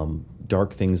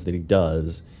dark things that he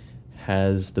does,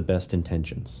 has the best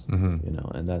intentions,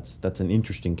 and that's an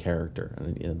interesting character,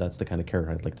 and that's the kind of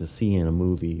character I'd like to see in a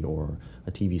movie or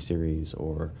a TV series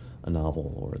or a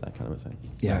novel or that kind of a thing.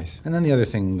 Yeah, Nice. And then the other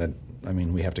thing that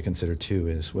we have to consider too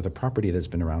is with a property that's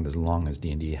been around as long as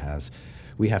D&D has,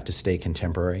 we have to stay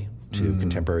contemporary to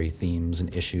contemporary themes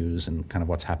and issues and kind of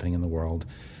what's happening in the world.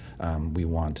 We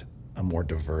want a more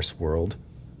diverse world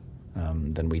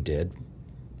than we did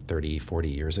 30, 40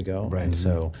 years ago. Right. And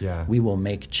so Yeah. we will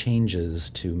make changes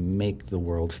to make the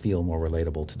world feel more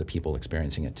relatable to the people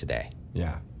experiencing it today.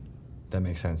 Yeah, that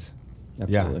makes sense.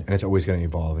 Absolutely. Yeah, and it's always going to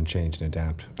evolve and change and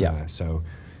adapt. Yeah.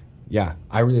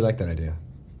 I really like that idea.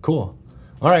 Cool.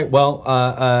 All right. Well,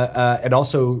 and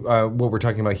also what we're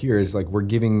talking about here is like we're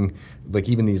giving, like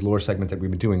even these lore segments that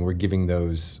we've been doing, we're giving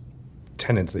those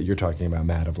tenets that you're talking about,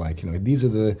 Matt, of like, these are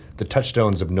the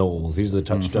touchstones of gnolls, these are the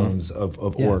touchstones of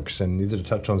orcs, and these are the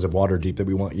touchstones of Waterdeep that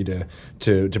we want you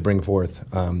to bring forth.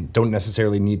 Don't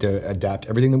necessarily need to adapt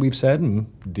everything that we've said,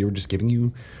 and they were just giving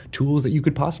you tools that you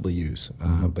could possibly use.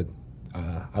 But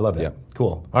I love that. Yeah.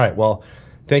 Cool. All right. Well,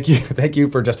 thank you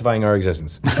for justifying our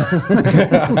existence.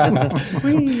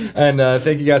 And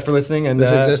thank you guys for listening. And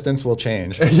This existence will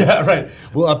change. yeah, right.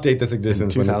 We'll update this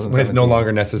existence when it's no 2017.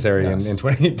 longer necessary Yes. in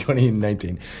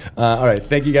 2019. All right.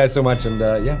 Thank you guys so much. And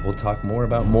we'll talk more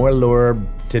about more lore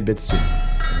tidbits soon. All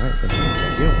right. Thank you.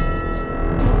 Thank you.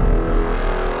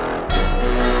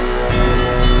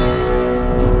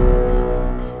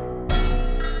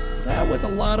 That was a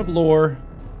lot of lore,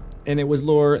 and it was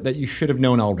lore that you should have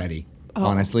known already,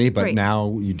 honestly. But great.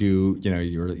 now you do,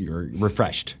 you're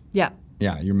refreshed. Yeah.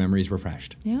 Yeah, your memory's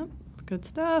refreshed. Yeah. Good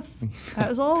stuff.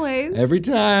 As always. Every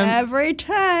time. Every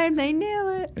time they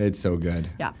nail it. It's so good.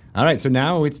 Yeah. All right, so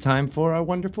now it's time for our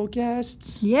wonderful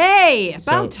guests. Yay!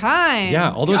 So- About time.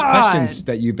 Yeah, all those God. questions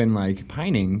that you've been like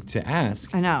pining to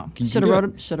ask. I know. You Should can have do wrote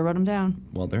them. Should have wrote them down.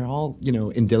 Well, they're all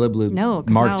indelibly No,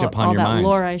 because marked now upon all your that mind.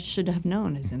 lore I should have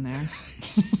known is in there.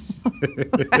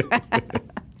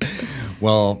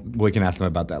 Well, we can ask them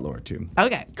about that lore too.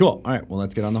 Okay. Cool. All right. Well,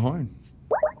 let's get on the horn.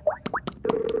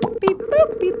 Beep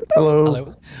boop beep boop.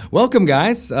 Hello. Welcome,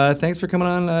 guys. Thanks for coming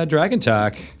on Dragon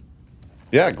Talk.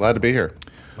 Yeah, glad to be here.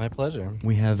 My pleasure.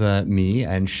 We have me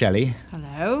and Shelly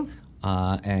Hello.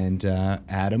 and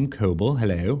Adam Koebel.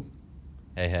 Hello.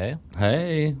 Hey, hey.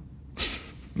 Hey.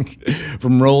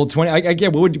 From Roll20. I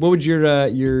get. What would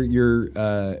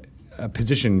your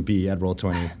position be at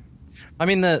Roll20? I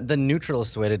mean, the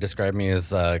neutralist way to describe me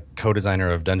is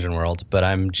co-designer of Dungeon World, but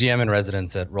I'm GM in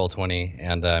residence at Roll20,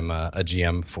 and I'm a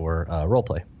GM for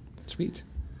Roleplay. Sweet.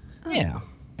 Yeah.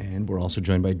 And we're also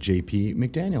joined by JP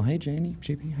McDaniel. Hey,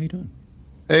 JP, how you doing?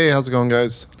 Hey, how's it going,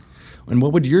 guys? And how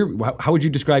would you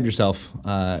describe yourself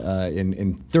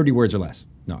in 30 words or less?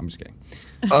 No, I'm just kidding.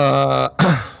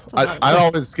 I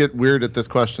always get weird at this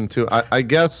question too. I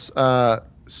guess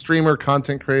streamer,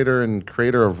 content creator, and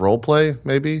creator of roleplay.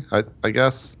 Maybe I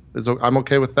guess I'm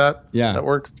okay with that. Yeah, that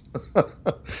works.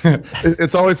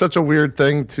 It's always such a weird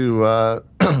thing to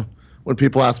when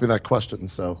people ask me that question.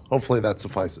 So hopefully that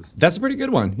suffices. That's a pretty good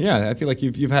one. Yeah, I feel like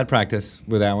you've had practice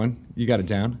with that one. You got it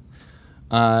down.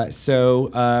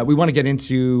 So we want to get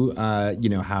into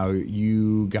how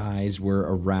you guys were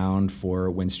around for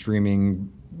when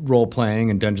streaming role playing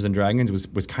and Dungeons and Dragons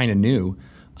was kind of new.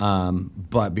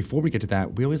 But before we get to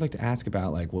that, we always like to ask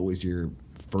about like what was your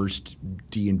first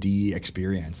D&D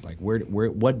experience? Like what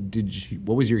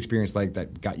was your experience like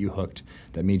that got you hooked,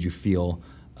 that made you feel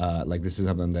like this is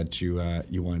something that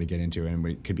you wanted to get into? And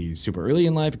it could be super early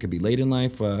in life, it could be late in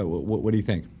life. What do you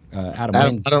think?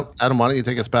 Adam, why don't you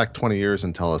take us back 20 years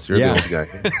and tell us? You're the old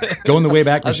guy. Going the way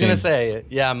back I was machine. gonna say,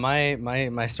 yeah,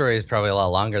 my story is probably a lot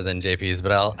longer than JP's,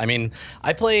 but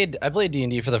I played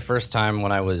D&D for the first time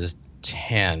when I was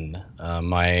 10.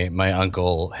 My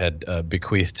uncle had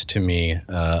bequeathed to me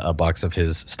a box of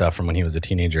his stuff from when he was a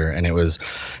teenager, and it was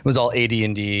all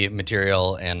AD&D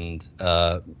material and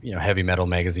heavy metal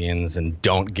magazines. And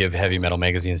don't give heavy metal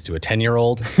magazines to a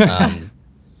 10-year-old.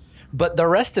 But the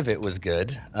rest of it was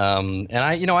good. And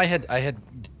I had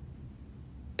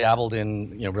dabbled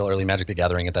in real early Magic the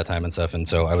Gathering at that time and stuff, and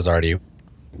so I was already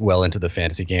well into the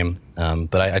fantasy game.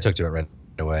 But I took to it right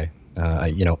away.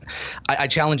 I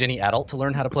challenge any adult to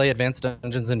learn how to play Advanced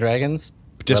Dungeons and Dragons,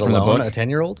 just let from alone the book. a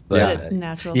 10-year-old. But it's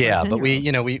natural. Yeah, but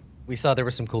we saw there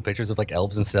were some cool pictures of like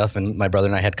elves and stuff, and my brother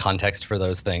and I had context for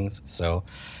those things. So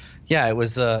yeah, it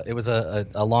was a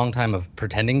long time of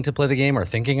pretending to play the game or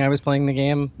thinking I was playing the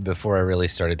game before I really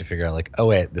started to figure out like, oh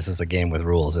wait, this is a game with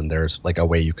rules and there's like a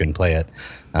way you can play it.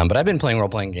 But I've been playing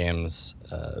role-playing games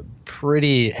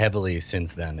pretty heavily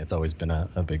since then. It's always been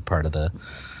a big part of the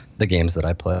games that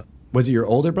I play. Was it your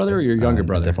older brother or your younger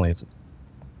brother? Definitely,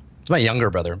 it's my younger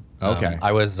brother. Okay.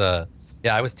 I was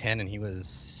 10 and he was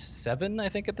 7, I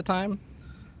think, at the time.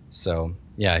 So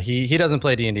yeah, he doesn't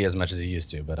play D&D as much as he used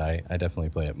to, but I definitely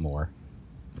play it more.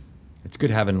 It's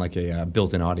good having like a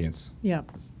built-in audience. Yeah.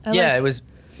 It was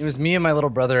me and my little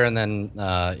brother, and then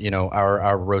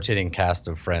our rotating cast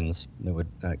of friends that would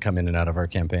come in and out of our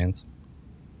campaigns.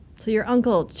 So your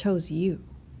uncle chose you.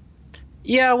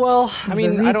 Yeah, well, I There's a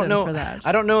mean, I don't reason know. for that.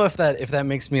 I don't know if that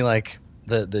makes me like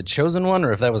the chosen one,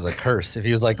 or if that was a curse. If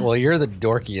he was like, well, you're the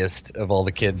dorkiest of all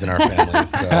the kids in our family,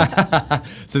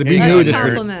 So we knew this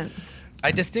would. Compliment. I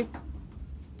distinctly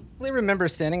remember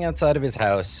standing outside of his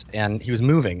house, and he was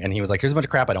moving, and he was like, here's a bunch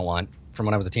of crap I don't want from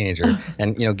when I was a teenager,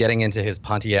 and getting into his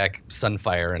Pontiac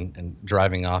Sunfire and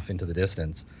driving off into the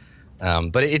distance.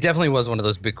 But it definitely was one of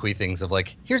those bequeathings of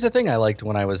like, here's a thing I liked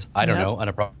when I was, I don't know, an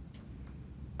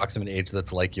approximate age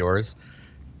that's like yours.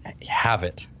 Have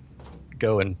it.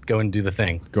 Go and do the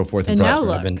thing. Go forth And and now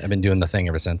prosper. look. I've been doing the thing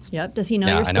ever since. Yep. Does he know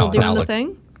Yeah, you're I still know. doing Now the look.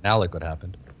 thing? Now look what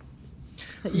happened.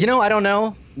 I don't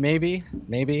know. Maybe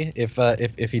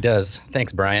if he does.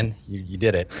 Thanks, Brian. You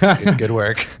did it. Good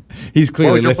work. He's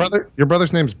clearly listening. Your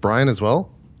brother's name's Brian as well?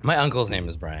 My uncle's name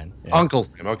is Brian. Yeah.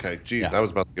 Uncle's name. Okay. Jeez, Yeah. that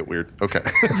was about to get weird. Okay.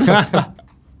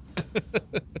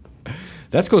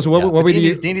 That's cool. So what were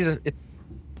D&D's, you? D&D's,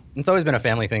 it's always been a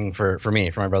family thing for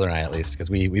me, for my brother and I at least, because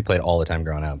we played all the time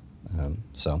growing up.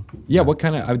 Yeah, what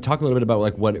kind of? I would talk a little bit about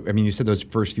like what. I mean, you said those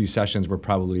first few sessions were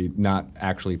probably not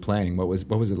actually playing. What was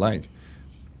it like?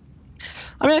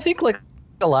 I mean, I think like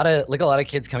a lot of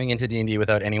kids coming into D&D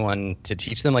without anyone to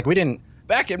teach them. Like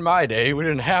back in my day, we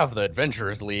didn't have the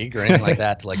Adventurers League or anything like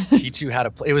that to like teach you how to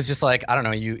play. It was just like, I don't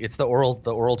know, it's the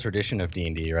oral tradition of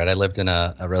D&D, right? I lived in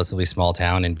a relatively small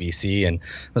town in BC, and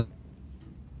it was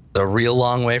a real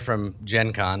long way from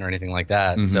Gen Con or anything like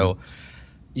that. Mm-hmm. So,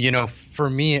 for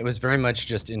me, it was very much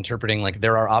just interpreting like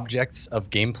there are objects of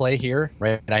gameplay here,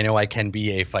 right? And I know I can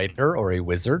be a fighter or a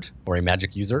wizard or a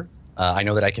magic user. I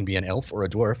know that I can be an elf or a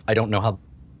dwarf. I don't know how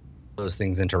those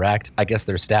things interact. I guess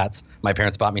they're stats. My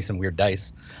parents bought me some weird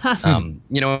dice. And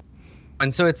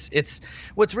so it's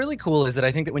what's really cool is that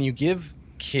I think that when you give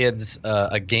kids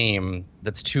a game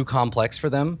that's too complex for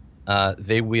them,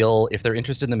 they will, if they're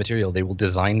interested in the material, they will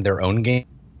design their own game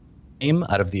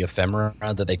out of the ephemera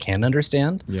that they can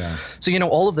understand. Yeah. So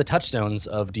all of the touchstones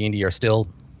of D&D are still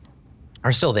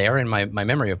there in my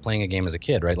memory of playing a game as a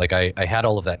kid, right? Like I had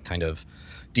all of that kind of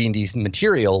D&D's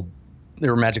material. There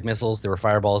were magic missiles, there were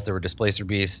fireballs, there were displacer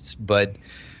beasts, but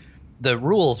the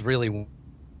rules really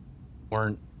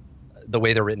weren't the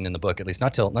way they're written in the book, at least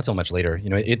not till much later.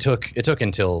 It took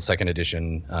until second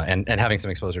edition and having some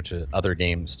exposure to other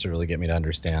games to really get me to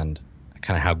understand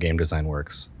kind of how game design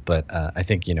works. But I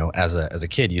think as a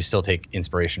kid, you still take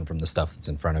inspiration from the stuff that's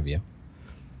in front of you.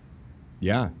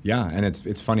 Yeah, and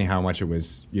it's funny how much it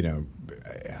was,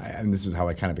 and this is how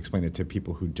I kind of explain it to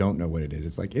people who don't know what it is.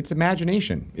 It's like it's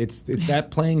imagination. It's that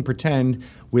playing pretend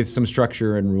with some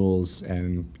structure and rules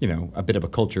and a bit of a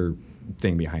culture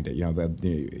thing behind it.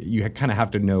 You kind of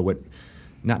have to know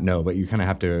but you kind of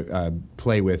have to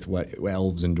play with what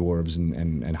elves and dwarves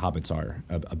and hobbits are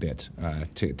a bit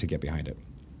to get behind it.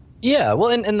 Yeah, well,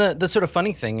 and the sort of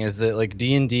funny thing is that like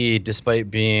D&D,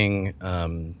 despite being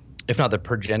if not the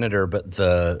progenitor, but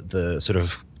the sort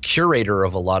of curator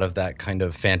of a lot of that kind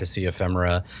of fantasy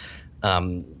ephemera,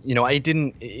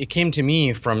 it came to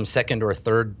me from second or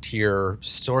third tier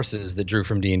sources that drew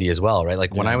from D&D as well, right?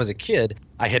 Like when I was a kid,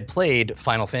 I had played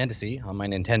Final Fantasy on my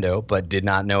Nintendo, but did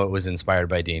not know it was inspired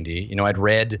by D&D. I had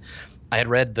read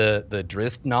the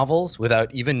Drizzt novels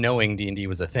without even knowing D&D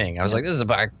was a thing. I was like, this is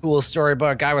about a cool story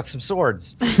about a guy with some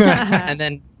swords. And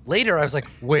then later I was like,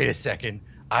 wait a second,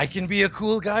 I can be a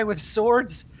cool guy with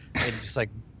swords? It just like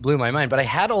blew my mind. But I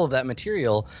had all of that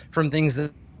material from things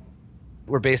that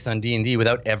were based on D&D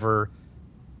without ever...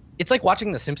 It's like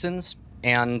watching The Simpsons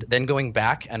and then going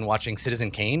back and watching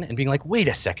Citizen Kane and being like, wait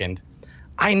a second,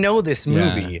 I know this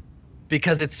movie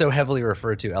because it's so heavily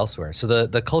referred to elsewhere. So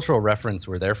the cultural reference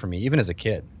were there for me even as a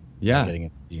kid. Yeah, getting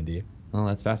into D&D. Oh,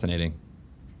 that's fascinating.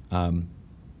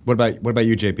 What about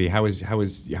you, JP? How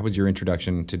was your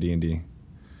introduction to D&D?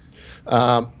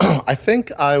 I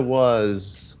think I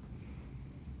was,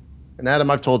 and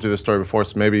Adam, I've told you this story before,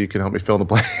 so maybe you can help me fill in the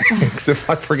blanks if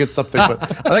I forget something.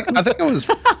 But I think I was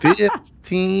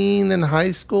 15 in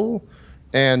high school,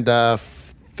 and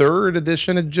third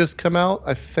edition had just come out.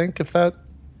 I think if I'm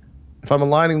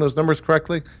aligning those numbers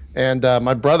correctly, and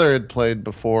my brother had played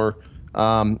before,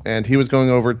 and he was going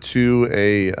over to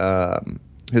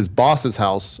his boss's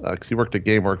house because he worked at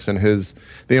GameWorks, and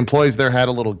the employees there had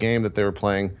a little game that they were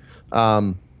playing.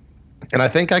 And I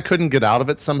think I couldn't get out of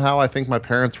it somehow. I think my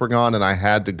parents were gone and I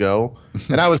had to go.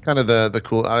 And I was kind of the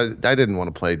cool. I didn't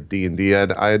want to play D&D.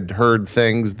 I'd heard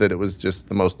things that it was just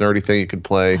the most nerdy thing you could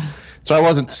play. So I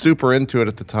wasn't super into it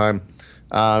at the time.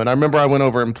 And I remember I went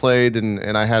over and played,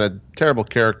 and I had a terrible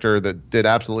character that did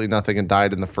absolutely nothing and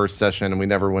died in the first session, and we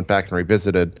never went back and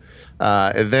revisited.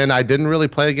 And then I didn't really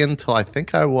play again until I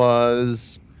think I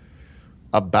was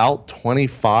about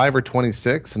 25 or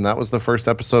 26, and that was the first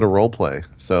episode of Roleplay.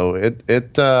 So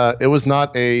it was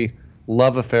not a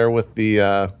love affair with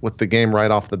the game right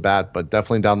off the bat, but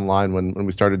definitely down the line when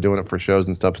we started doing it for shows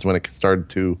and stuff is when it started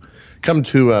to come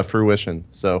to fruition.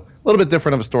 So a little bit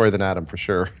different of a story than Adam for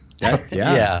sure.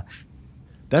 Yeah.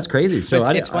 That's crazy. So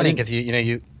it's funny because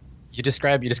you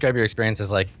describe your experience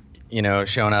as like,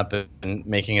 showing up and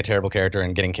making a terrible character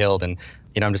and getting killed, and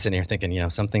I'm just sitting here thinking,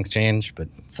 some things change, but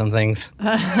some things stay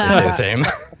the same.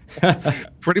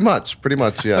 Pretty much,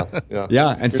 yeah.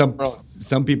 Yeah, and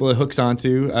some people it hooks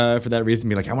onto for that reason,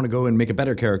 be like, I want to go and make a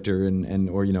better character and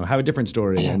or have a different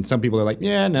story. And some people are like,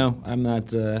 yeah, no, I'm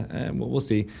not. We'll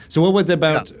see. So what was it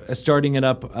about starting it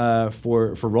up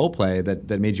for Roleplay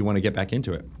that made you want to get back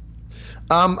into it?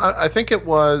 I think it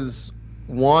was.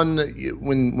 One,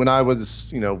 when I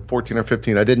was 14 or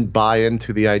 15, I didn't buy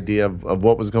into the idea of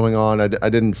what was going on. I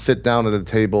didn't sit down at a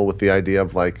table with the idea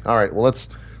of like, all right, well let's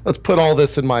put all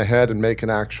this in my head and make an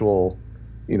actual,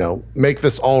 make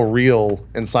this all real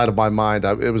inside of my mind.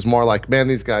 It was more like, man,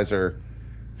 these guys are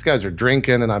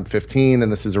drinking and I'm 15 and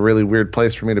this is a really weird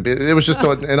place for me to be. It was just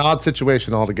an odd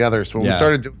situation altogether. So when we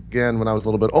started doing it again when I was a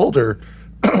little bit older,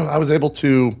 I was able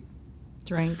to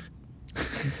drink.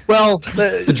 Well,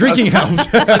 the drinking helped.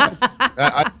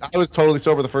 I was totally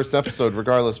sober the first episode,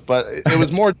 regardless. But it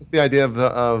was more just the idea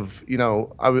of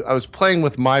I was playing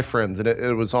with my friends, and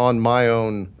it was on my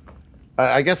own.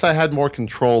 I guess I had more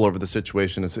control over the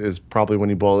situation. Is probably when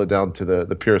you boil it down to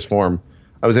the purest form.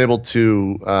 I was able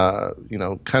to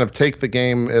kind of take the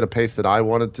game at a pace that I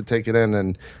wanted to take it in,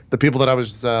 and the people that I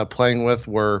was playing with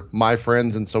were my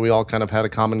friends, and so we all kind of had a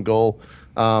common goal.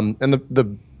 And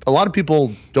a lot of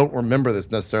people don't remember this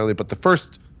necessarily, but the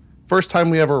first time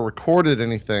we ever recorded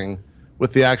anything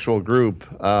with the actual group,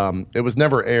 it was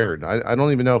never aired. I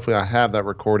don't even know if I have that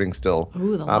recording still.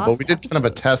 Ooh, but we did kind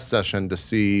of a test session to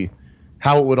see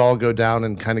how it would all go down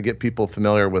and kind of get people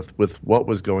familiar with what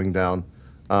was going down.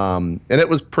 And it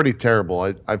was pretty terrible.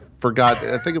 I forgot.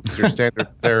 I think it was your standard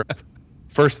there.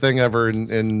 First thing ever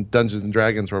in Dungeons and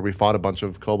Dragons where we fought a bunch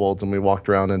of kobolds and we walked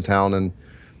around in town and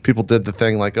people did the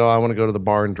thing like, oh, I want to go to the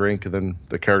bar and drink, and then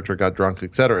the character got drunk,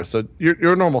 etc. So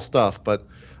your normal stuff. But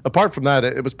apart from that,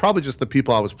 it was probably just the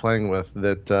people I was playing with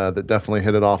that definitely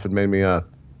hit it off and made me a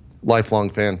lifelong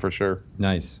fan for sure.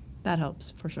 Nice. That helps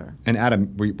for sure. And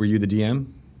Adam, were you the DM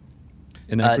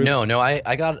in that group? No.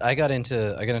 I got into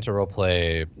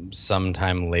Roleplay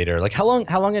sometime later. Like how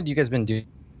long had you guys been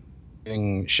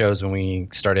doing shows when we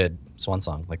started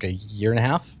Swansong? Like a year and a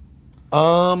half?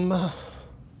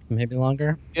 Maybe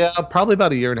longer? Yeah, probably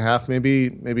about a year and a half, maybe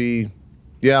a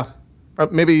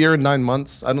year and 9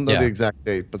 months. I don't know the exact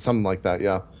date, but something like that,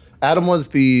 yeah. Adam was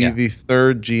the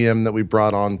third GM that we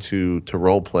brought on to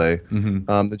Roleplay.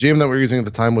 Mm-hmm. The GM that we were using at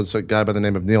the time was a guy by the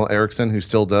name of Neil Erickson, who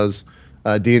still does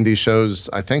D&D shows,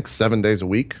 I think, 7 days a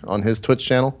week on his Twitch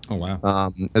channel. Oh,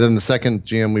 wow. And then the second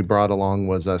GM we brought along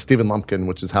was Stephen Lumpkin,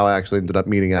 which is how I actually ended up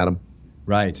meeting Adam.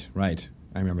 Right. I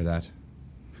remember that.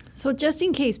 So just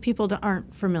in case people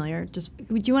aren't familiar,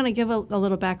 would you want to give a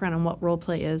little background on what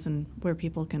Roleplay is and where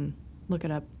people can look it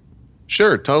up?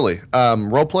 Sure, totally.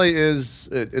 Roleplay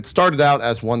it started out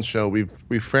as one show. We've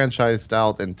franchised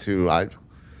out into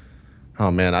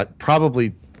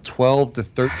probably 12 to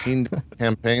 13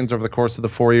 campaigns over the course of the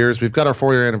 4 years. We've got our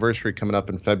 4-year anniversary coming up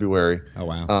in February. Oh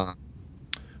wow.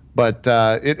 But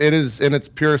it is in its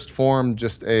purest form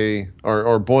just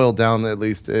or boiled down at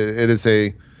least, it is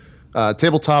a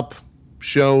tabletop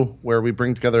show where we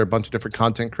bring together a bunch of different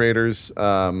content creators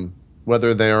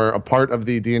whether they are a part of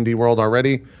the D&D world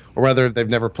already or whether they've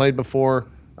never played before.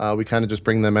 We kind of just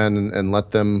bring them in and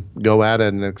let them go at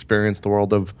it and experience the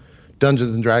world of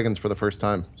Dungeons and Dragons for the first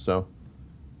time. So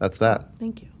that's that.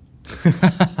 Thank you.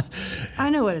 I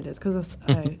know what it is because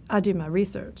I do my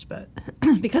research, but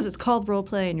because it's called role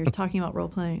play and you're talking about role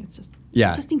playing, it's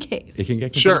just in case. It can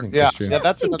get confusing. Sure. Yeah,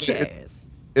 that's in another. case.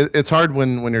 It's hard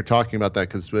when you're talking about that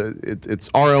because it's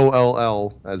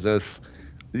ROLL as if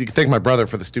you can thank my brother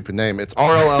for the stupid name. It's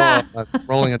ROLL,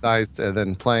 rolling a dice, and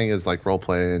then playing is like role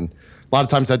play, and a lot of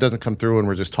times that doesn't come through when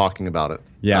we're just talking about it.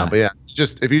 Yeah. But yeah,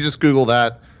 if you just Google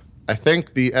that, I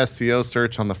think the SEO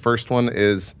search on the first one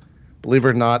is, believe it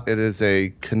or not, it is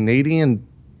a Canadian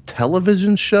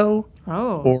television show.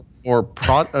 Oh. Or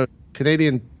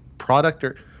Canadian product.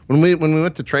 Or when we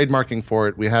went to trademarking for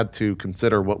it, we had to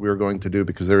consider what we were going to do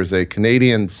because there was a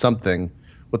Canadian something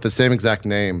with the same exact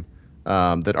name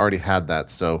that already had that.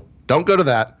 So don't go to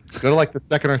that. Go to like the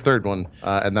second or third one,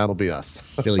 and that'll be us.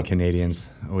 Silly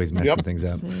Canadians, always messing things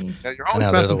up. Yeah, you're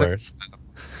always messing the things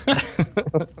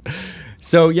worst.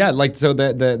 So yeah,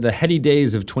 the heady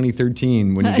days of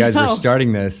 2013 when you guys were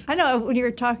starting this. I know when you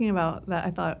were talking about that,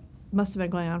 I thought must have been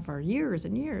going on for years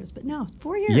and years, but no,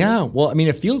 4 years. Yeah, well, I mean,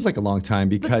 it feels like a long time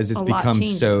because it's become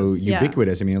so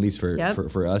ubiquitous. I mean, at least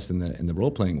for us in the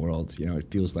role playing world,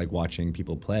 it feels like watching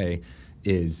people play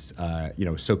is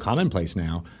so commonplace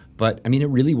now. But I mean, it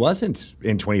really wasn't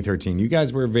in 2013. You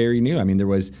guys were very new. I mean,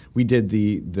 we did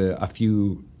a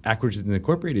few Acquisitions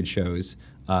Incorporated shows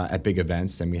at big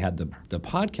events, and we had the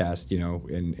podcast,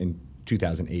 in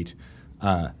 2008.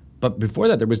 But before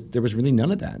that, there was really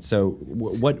none of that. So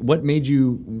what made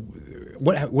you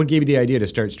what gave you the idea to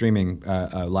start streaming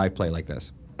live play like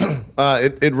this?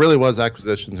 It really was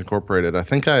Acquisitions Incorporated. I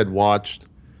think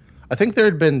there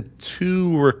had been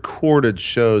 2 recorded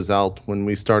shows out when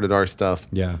we started our stuff.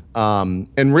 Yeah.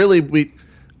 And really,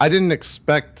 I didn't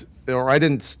expect, or I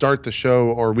didn't start the show,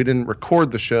 or we didn't record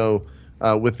the show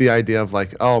with the idea of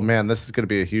like, oh man, this is going to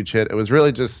be a huge hit. It was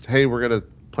really just, hey, we're going to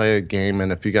play a game,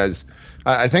 and if you guys,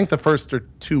 I think the first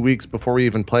 2 weeks before we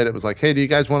even played it was like, hey, do you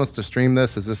guys want us to stream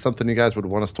this? Is this something you guys would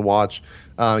want us to watch?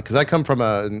 Because I come from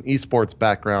an esports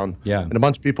background, and a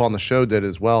bunch of people on the show did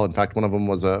as well. In fact, one of them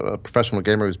was a professional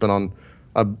gamer who's been on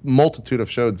a multitude of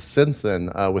shows since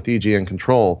then with EG and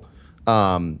Control,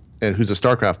 and who's a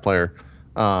StarCraft player.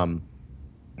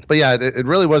 But yeah, it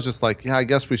really was just like, yeah, I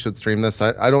guess we should stream this.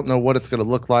 I don't know what it's going to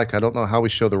look like. I don't know how we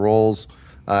show the roles.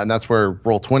 And that's where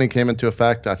Roll20 came into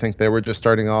effect. I think they were just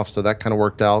starting off, so that kind of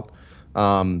worked out.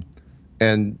 And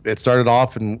it started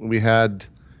off, and we had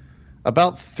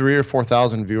about 3,000 or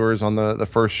 4,000 viewers on the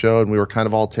first show, and we were kind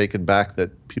of all taken back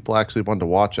that people actually wanted to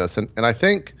watch us. And I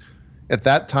think at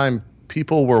that time,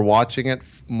 people were watching it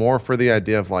more for the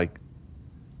idea of like,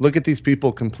 look at these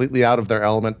people completely out of their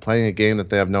element playing a game that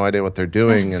they have no idea what they're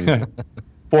doing. And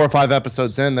 4 or 5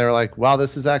 episodes in, they're like, wow,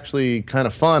 this is actually kind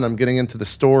of fun. I'm getting into the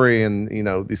story, and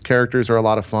these characters are a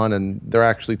lot of fun, and they're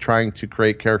actually trying to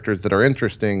create characters that are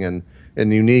interesting and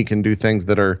unique and do things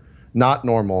that are not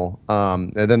normal.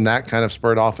 And then that kind of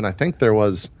spurred off, and I think there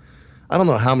was, I don't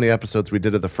know how many episodes we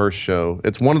did of the first show.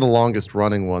 It's one of the longest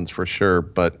running ones for sure,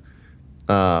 but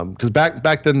because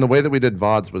back then the way that we did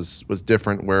VODs was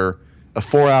different, where a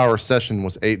 4-hour session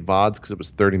was 8 VODs because it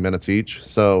was 30 minutes each.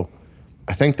 So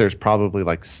I think there's probably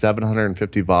like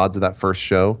 750 VODs of that first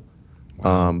show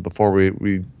before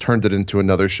we turned it into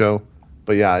another show.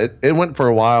 But yeah, it went for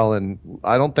a while, and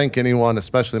I don't think anyone,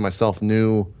 especially myself,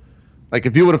 knew. Like,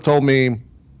 if you would have told me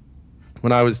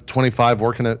when I was 25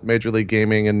 working at Major League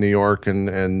Gaming in New York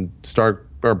and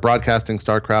broadcasting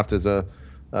StarCraft as a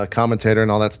commentator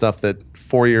and all that stuff, that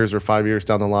 4 years or 5 years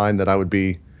down the line that I would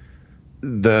be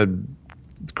the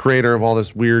creator of all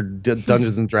this weird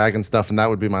Dungeons and Dragons stuff, and that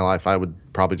would be my life, I would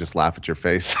probably just laugh at your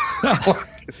face.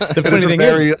 The funny thing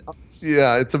is,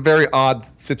 yeah, it's a very odd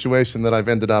situation that I've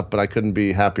ended up, but I couldn't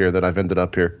be happier that I've ended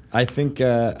up here. I think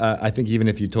even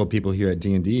if you told people here at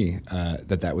D&D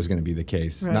that was going to be the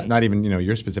case, right. not even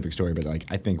your specific story, but like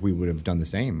I think we would have done the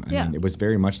same. I mean, it was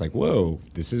very much like, whoa,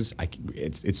 this is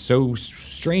it's so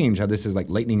strange how this is like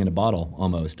lightning in a bottle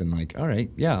almost, and like, all right,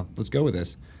 yeah, let's go with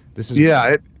this. This is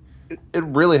It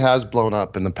really has blown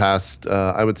up in the past,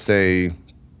 I would say,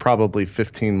 probably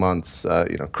 15 months.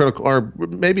 Critical, or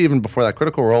maybe even before that,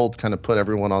 Critical Role kind of put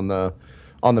everyone on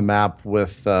the map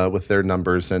with their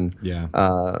numbers. And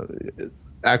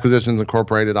Acquisitions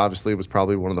Incorporated obviously was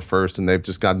probably one of the first, and they've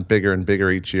just gotten bigger and bigger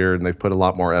each year, and they've put a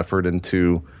lot more effort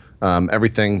into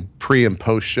everything pre and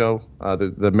post show.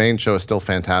 The main show is still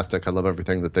fantastic. I love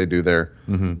everything that they do there.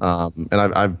 Mm-hmm. And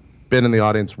I've been in the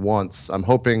audience once. I'm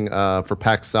hoping for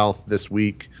PAX South this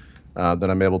week that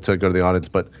I'm able to go to the audience.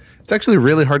 But it's actually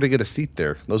really hard to get a seat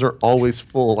there. Those are always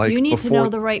full. Like, you need to know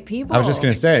the right people. I was just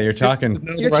going to say, you're talking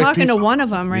to one of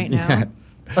them right now.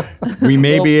 We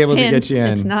may be able to get you in.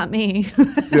 It's not me.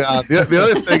 Yeah. The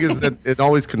other thing is that it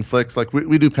always conflicts. Like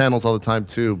we do panels all the time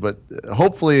too, but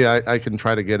hopefully I can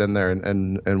try to get in there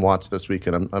and watch this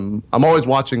weekend. I'm always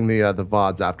watching the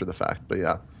VODs after the fact. But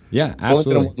yeah. Yeah,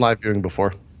 absolutely. Only been live viewing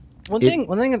before. One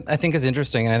thing I think is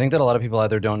interesting, and I think that a lot of people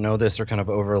either don't know this or kind of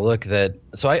overlook that.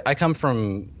 So I come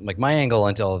from, like, my angle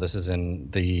into all of this is in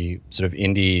the sort of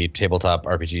indie tabletop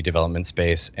RPG development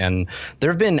space, and there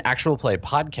have been actual play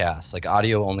podcasts, like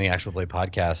audio only actual play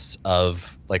podcasts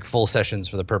of like full sessions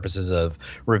for the purposes of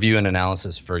review and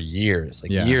analysis for years,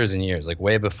 years and years, like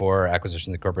way before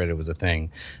Acquisitions Incorporated was a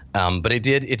thing. But it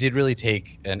did really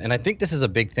take, and I think this is a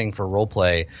big thing for role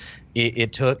play.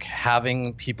 It took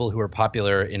having people who are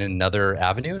popular in another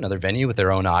avenue, another venue with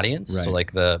their own audience. Right. So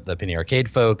like the Penny Arcade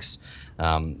folks,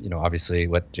 obviously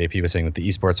what JP was saying with the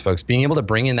esports folks, being able to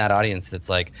bring in that audience that's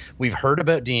like, we've heard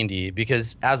about D&D,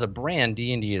 because as a brand,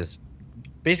 D&D is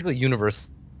basically universally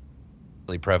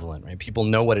prevalent, right? People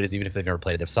know what it is, even if they've never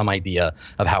played it. They have some idea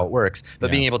of how it works.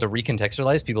 But being able to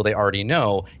recontextualize people they already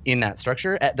know in that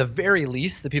structure, at the very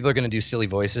least, the people are going to do silly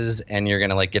voices, and you're going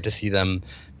to like get to see them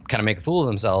kind of make a fool of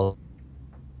themselves.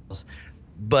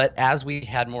 But as we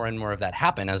had more and more of that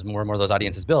happen, as more and more of those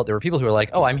audiences built, there were people who were like,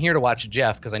 oh, I'm here to watch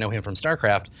Jeff because I know him from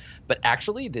StarCraft, but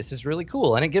actually this is really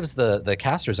cool. And it gives the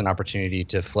casters an opportunity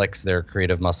to flex their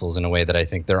creative muscles in a way that I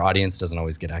think their audience doesn't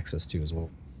always get access to as well.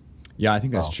 Yeah, I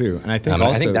think that's true, and I think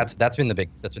also, I think that's been the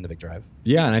big drive.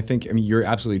 Yeah, and I think you're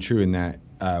absolutely true in that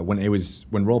when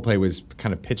roleplay was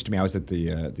kind of pitched to me, I was at the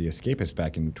Escapist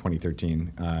back in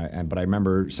 2013, but I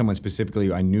remember someone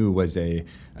specifically I knew was an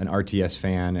RTS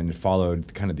fan and had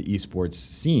followed kind of the esports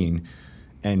scene.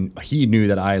 And he knew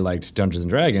that I liked Dungeons and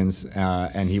Dragons,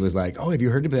 and he was like, "Oh, have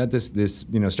you heard about this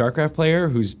StarCraft player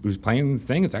who's playing the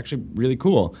thing? It's actually really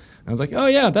cool." And I was like, "Oh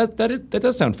yeah, that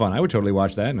does sound fun. I would totally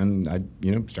watch that." And I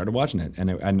started watching it,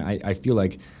 and I feel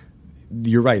like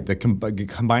you're right. The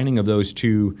combining of those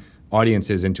two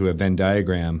audiences into a Venn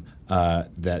diagram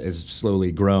that is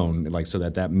slowly grown, like so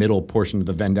that middle portion of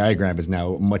the Venn diagram is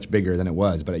now much bigger than it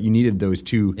was. But you needed those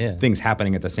two things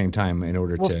happening at the same time in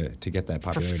order to get that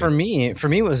popularity. For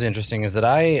me, what was interesting is that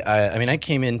I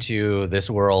came into this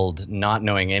world not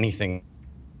knowing anything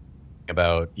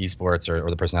about esports or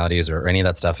the personalities or any of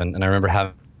that stuff, and I remember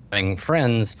having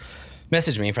friends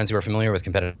message me, friends who are familiar with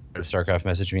competitive StarCraft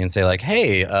message me and say like,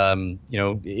 hey,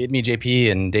 it me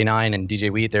JP and Day 9 and DJ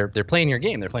Wheat, they're playing your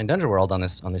game. They're playing Dungeon World on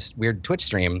this weird Twitch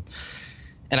stream.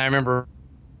 And I remember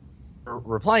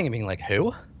replying and being like,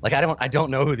 who? Like, I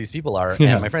don't know who these people are.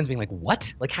 Yeah. And my friends being like,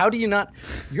 what? Like, how do you not?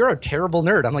 You're a terrible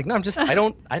nerd. I'm like, no,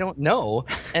 I don't know.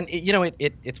 And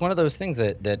it's one of those things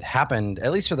that happened,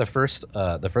 at least for the first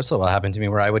little while, happened to me,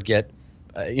 where I would get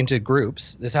into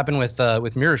groups. This happened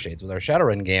with Mirror Shades, with our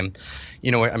Shadowrun game.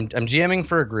 I'm GMing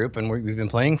for a group, and we've been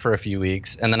playing for a few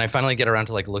weeks, and then I finally get around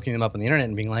to like looking them up on the internet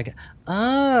and being like,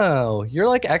 oh, you're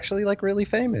like actually like really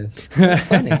famous. That's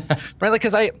funny. Right? Like,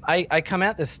 because I come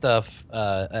at this stuff,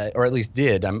 or at least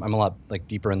did. I'm a lot like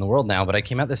deeper in the world now, but I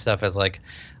came at this stuff as like,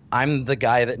 I'm the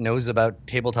guy that knows about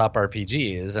tabletop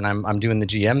RPGs, and I'm doing the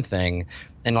GM thing,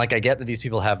 and like I get that these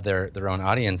people have their own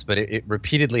audience, but it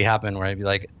repeatedly happened where I'd be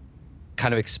like,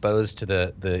 kind of exposed to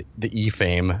the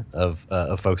e-fame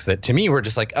of folks that to me were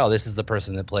just like, oh, this is the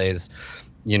person that plays,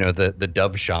 the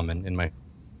Dove Shaman in my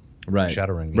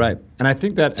Shadowrun game. Right. And I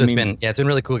think that it's been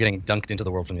really cool getting dunked into the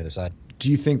world from the other side.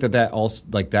 Do you think that also,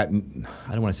 like that,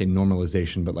 I don't want to say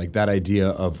normalization, but like that idea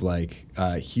of like,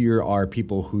 here are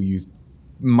people who you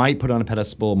might put on a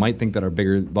pedestal, might think that are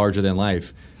larger than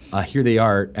life. Here they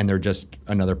are, and they're just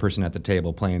another person at the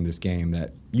table playing this game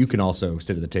that you can also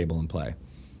sit at the table and play.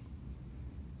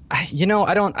 I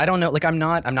don't know. Like, I'm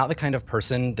not the kind of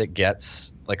person that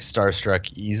gets like starstruck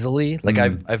easily. Like,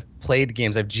 I've played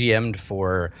games, I've GM'd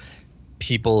for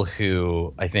people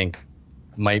who I think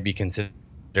might be considered.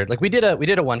 Like, we did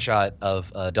a one shot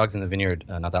of Dogs in the Vineyard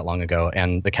not that long ago,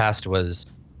 and the cast was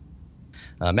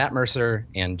Matt Mercer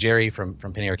and Jerry from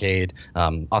Penny Arcade,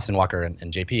 Austin Walker and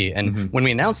JP. And when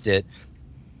we announced it,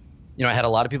 I had a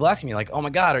lot of people asking me like, "Oh my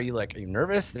God, are you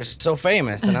nervous? They're so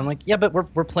famous." And I'm like, "Yeah, but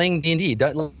we're playing D&D.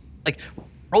 Like,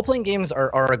 role-playing games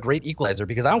are a great equalizer,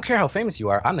 because I don't care how famous you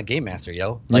are. I'm the game master,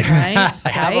 yo. Like, I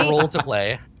have a role to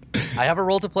play. I have a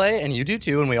role to play, and you do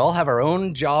too. And we all have our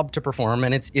own job to perform.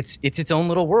 And it's its own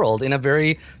little world in a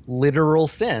very literal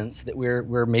sense that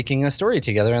we're making a story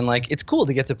together. And like, it's cool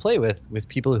to get to play with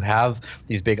people who have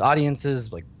these big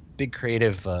audiences, like big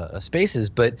creative spaces.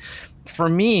 But for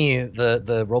me,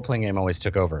 the role-playing game always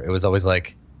took over. It was always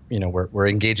like, we're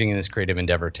engaging in this creative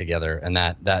endeavor together, and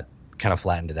that kind of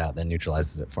flattened it out, that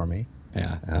neutralizes it for me.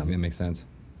 Yeah, I think that makes sense.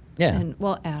 Yeah. And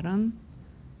well, Adam,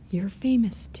 you're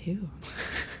famous too.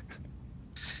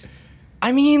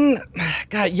 I mean,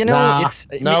 God, it's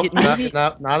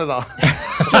not at all.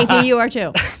 JP, you are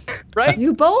too. Right?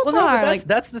 You both well, no, are. but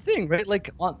that's the thing, right? Like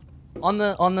on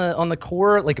the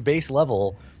core, like base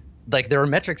level, like there are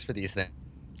metrics for these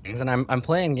things, and I'm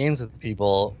playing games with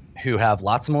people who have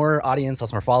lots more audience,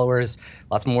 lots more followers,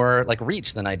 lots more like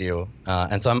reach than I do,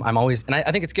 and so I'm always, and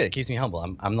I think it's good. It keeps me humble.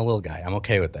 I'm the little guy. I'm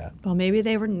okay with that. Well, maybe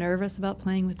they were nervous about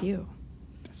playing with you.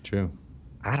 That's true.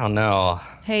 I don't know.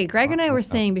 Hey, Greg and I were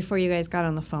saying before you guys got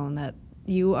on the phone that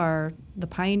you are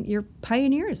you're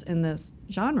pioneers in this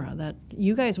genre, that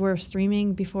you guys were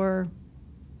streaming before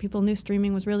people knew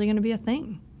streaming was really going to be a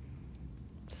thing.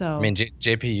 So I mean,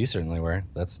 JP, you certainly were.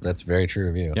 That's very true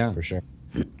of you. Yeah. For sure.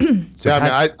 So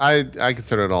I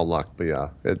consider it all luck, but yeah,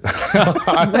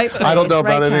 I don't know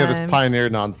right about any of this time. pioneer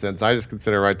nonsense. I just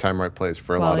consider right time, right place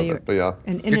for a lot of it. But yeah,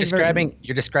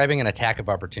 You're describing an attack of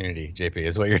opportunity, JP,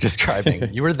 is what you're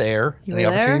describing. You were there, You and the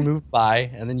were there? opportunity moved by,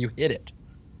 and then you hit it.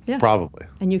 Yeah. probably.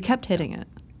 And you kept hitting it.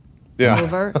 Yeah.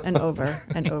 Over and over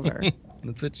and over.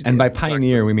 That's what you And did. by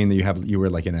pioneer, we mean that you were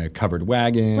like in a covered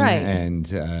wagon, Right. and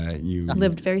you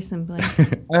Lived very simply.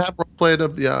 I have played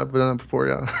I've done that before.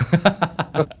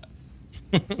 Yeah.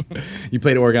 you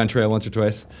played Oregon Trail once or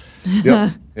twice.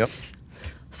 Yep.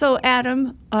 So,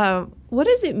 Adam, what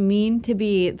does it mean to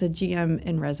be the GM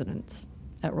in residence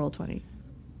at Roll20?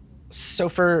 So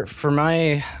for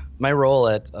my role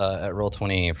at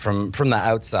Roll20 from the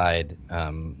outside,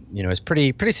 is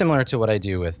pretty similar to what I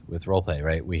do with Roleplay,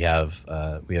 right? We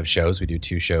have shows. We do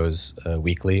 2 shows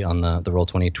weekly on the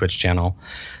Roll20 Twitch channel,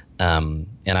 and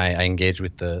I engage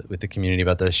with the community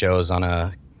about those shows on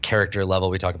a character level.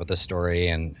 We talk about the story,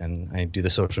 and I do the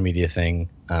social media thing.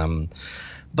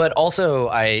 But also,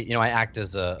 I act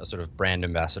as a sort of brand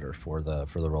ambassador for the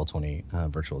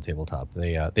Roll20 virtual tabletop.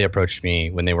 They approached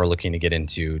me when they were looking to get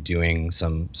into doing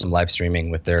some live streaming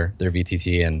with their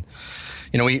VTT, and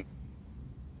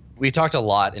we talked a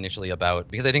lot initially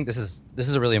about, because I think this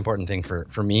is a really important thing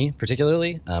for me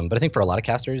particularly, but I think for a lot of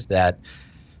casters, that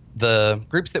the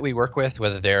groups that we work with,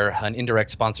 whether they're an indirect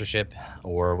sponsorship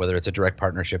or whether it's a direct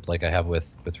partnership like I have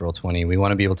with Roll20, we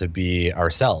want to be able to be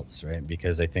ourselves, right?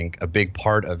 Because I think a big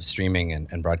part of streaming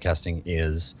and broadcasting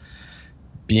is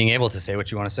being able to say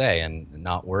what you want to say and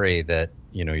not worry that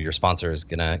your sponsor is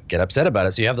gonna get upset about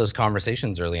it. So you have those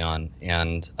conversations early on,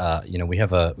 and we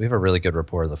have a really good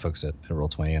rapport with the folks at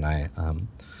Roll20 and I.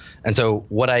 And so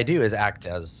what I do is act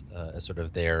as sort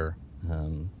of their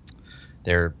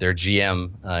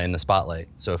GM in the spotlight.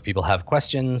 So if people have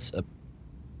questions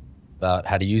about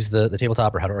how to use the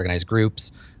tabletop or how to organize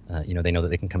groups, they know that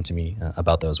they can come to me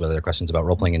about those, whether they're questions about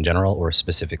role-playing in general or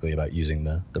specifically about using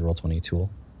the Roll20 tool.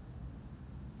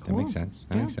 That makes sense.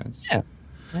 That makes sense. Yeah.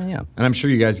 Yeah. And I'm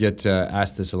sure you guys get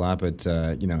asked this a lot, but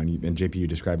and JP, you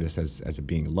described this as it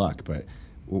being luck. But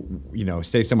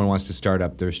say someone wants to start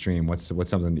up their stream, what's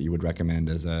something that you would recommend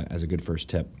as a good first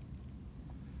tip?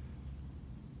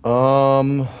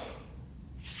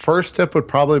 First tip would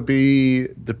probably be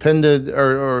dependent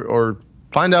or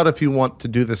find out if you want to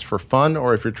do this for fun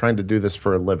or if you're trying to do this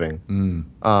for a living.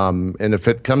 And if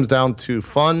it comes down to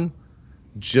fun,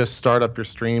 just start up your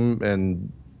stream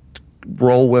and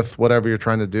roll with whatever you're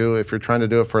trying to do. If you're trying to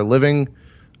do it for a living,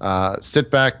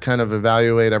 sit back, kind of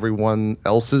evaluate what everyone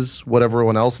else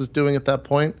is doing at that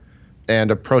point, and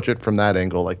approach it from that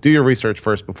angle. Like, do your research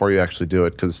first before you actually do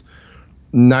it, because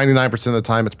 99% of the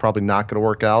time it's probably not going to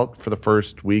work out for the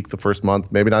first week, the first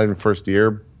month, maybe not even first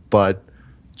year. But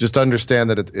just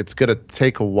understand that it's going to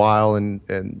take a while,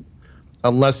 and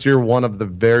unless you're one of the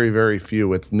very, very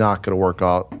few, it's not going to work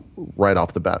out right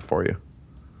off the bat for you.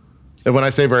 And when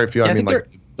I say very few, I mean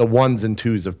like the ones and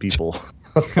twos of people.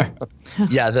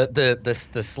 Yeah,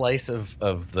 the slice of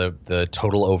the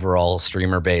total overall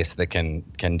streamer base that can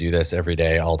do this every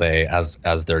day, all day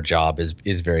as their job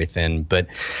is very thin. But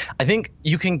I think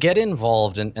you can get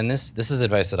involved, and this is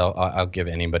advice that I'll give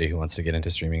anybody who wants to get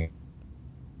into streaming.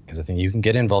 Because I think you can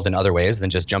get involved in other ways than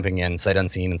just jumping in sight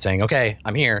unseen and saying, okay,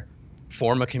 I'm here,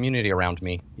 form a community around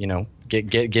me,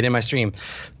 get in my stream.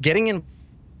 Getting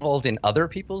involved in other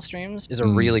people's streams is a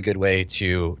really good way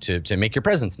to make your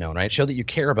presence known, right? Show that you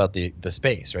care about the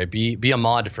space, right? Be a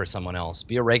mod for someone else,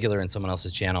 be a regular in someone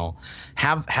else's channel,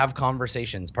 have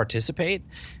conversations, participate.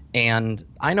 And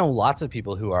I know lots of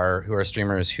people who are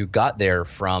streamers who got there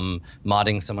from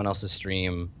modding someone else's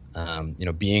stream,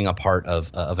 being a part of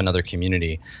another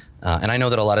community. And I know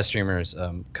that a lot of streamers,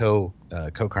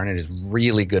 Co-Carnage is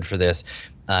really good for this,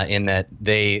 in that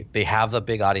they have a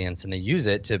big audience and they use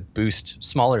it to boost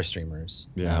smaller streamers,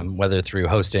 whether through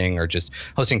hosting or just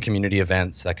hosting community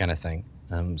events, that kind of thing.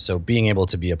 So being able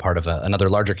to be a part of another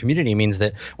larger community means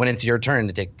that when it's your turn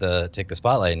to take the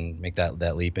spotlight and make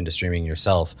that leap into streaming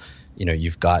yourself,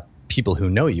 you've got people who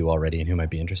know you already and who might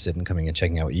be interested in coming and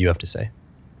checking out what you have to say.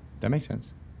 That makes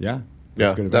sense. Yeah.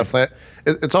 Yeah, definitely.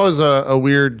 It's always a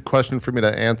weird question for me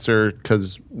to answer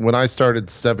because when I started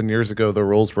 7 years ago, the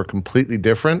rules were completely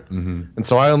different. Mm-hmm. And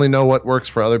so I only know what works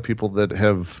for other people that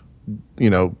have,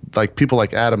 like people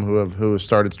like Adam who have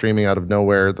started streaming out of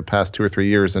nowhere the past 2 or 3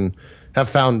 years and have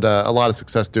found a lot of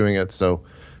success doing it. So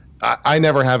I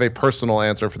never have a personal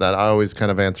answer for that. I always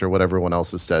kind of answer what everyone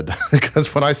else has said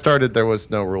because when I started, there was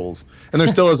no rules. And there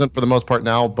still isn't for the most part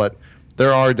now, but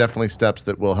there are definitely steps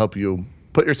that will help you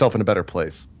put yourself in a better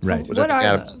place. Right. So what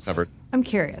are those? I'm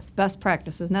curious. Best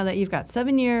practices. Now that you've got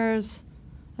 7 years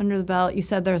under the belt, you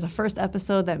said there's a first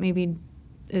episode that maybe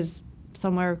is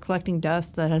somewhere collecting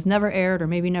dust that has never aired or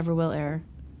maybe never will air.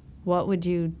 What would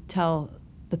you tell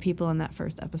the people in that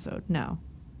first episode now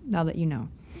that you know?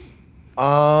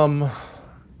 I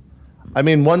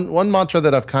mean, one mantra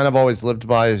that I've kind of always lived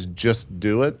by is just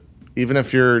do it. Even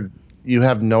if you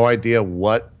have no idea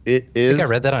what it is. I think I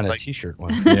read that on a t-shirt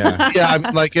once. Yeah.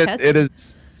 Yeah, like it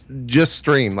is just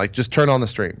stream. Like just turn on the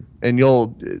stream. And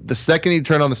the second you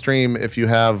turn on the stream, if you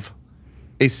have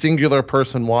a singular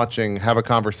person watching, have a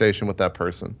conversation with that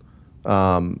person.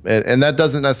 And that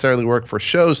doesn't necessarily work for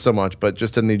shows so much, but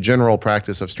just in the general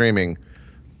practice of streaming,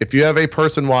 if you have a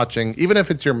person watching, even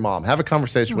if it's your mom, have a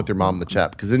conversation with your mom in the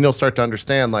chat, because then you'll start to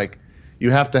understand, like, you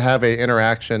have to have a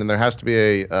interaction and there has to be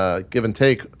a give and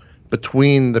take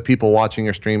between the people watching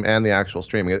your stream and the actual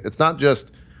streaming. It's not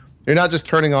just, you're not just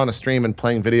turning on a stream and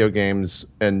playing video games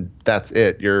and that's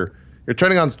it. You're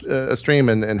turning on a stream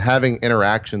and having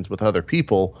interactions with other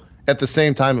people at the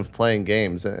same time of playing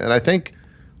games. And I think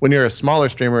when you're a smaller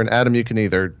streamer, and Adam, you can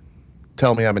either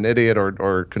tell me I'm an idiot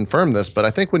or confirm this, but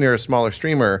I think when you're a smaller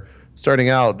streamer starting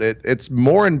out, it's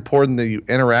more important that you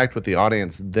interact with the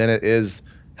audience than it is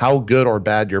how good or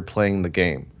bad you're playing the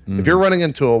game. Mm-hmm. If you're running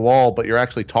into a wall, but you're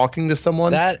actually talking to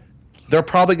someone, they're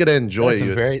probably going to enjoy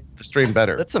the stream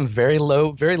better. That's some very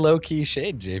low key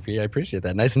shade, JP. I appreciate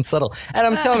that. Nice and subtle.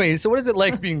 Adam, tell me, so what is it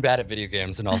like being bad at video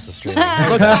games and also streaming?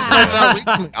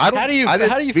 How do you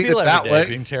feel every day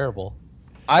being terrible?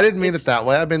 I didn't mean it that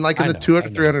way. I mean, like in the 200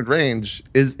 to 300 range,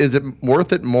 is it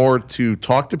worth it more to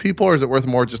talk to people, or is it worth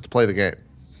more just to play the game?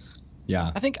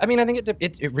 Yeah, I think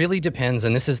it really depends,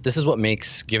 and this is what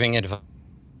makes giving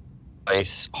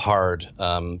advice hard,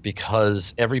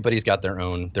 because everybody's got their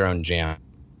own jam,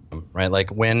 right?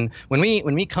 Like when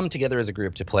we come together as a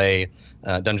group to play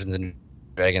Dungeons and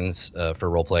Dragons for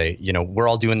roleplay, we're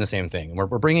all doing the same thing. We're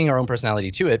bringing our own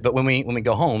personality to it. But when we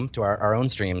go home to our own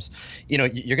streams,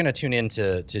 you're going to tune in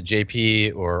to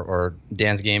JP or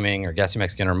Dan's Gaming or Gassy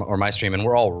Mexican or my stream, and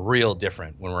we're all real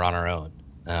different when we're on our own.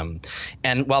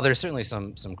 And while there's certainly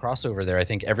some crossover there, I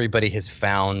think everybody has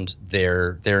found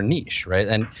their niche, right?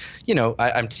 And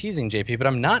I'm teasing JP, but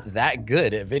I'm not that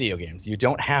good at video games. You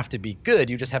don't have to be good;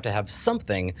 you just have to have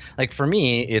something. Like for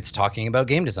me, it's talking about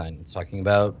game design. It's talking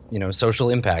about social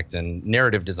impact and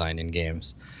narrative design in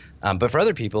games. But for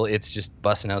other people, it's just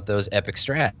busting out those epic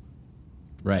strats.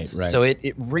 Right. So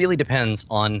it really depends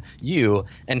on you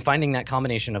and finding that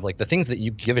combination of like the things that you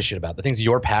give a shit about, the things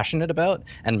you're passionate about,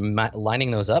 and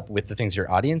lining those up with the things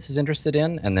your audience is interested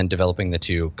in, and then developing the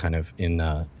two kind of in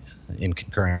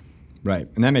concurrent. Right,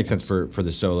 and that makes sense for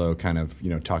the solo kind of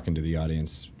talking to the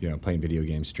audience, playing video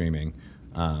games, streaming.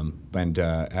 And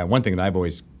one thing that I've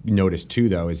always noticed too,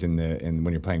 though, is when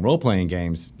you're playing role playing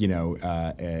games,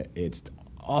 it's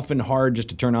often hard just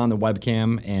to turn on the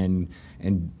webcam and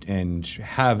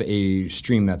have a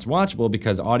stream that's watchable,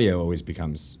 because audio always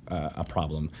becomes a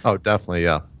problem. Oh, definitely,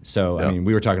 yeah. So, I mean,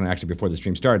 we were talking actually before the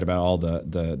stream started about all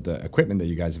the equipment that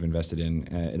you guys have invested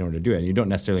in order to do it. And you don't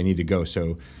necessarily need to go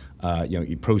so,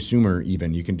 prosumer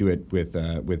even. You can do it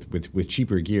with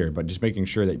cheaper gear, but just making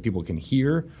sure that people can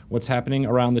hear what's happening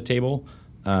around the table,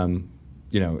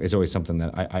 is always something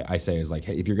that I say is like,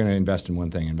 hey, if you're going to invest in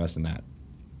one thing, invest in that.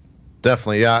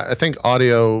 Definitely, yeah. I think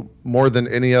audio, more than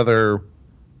any other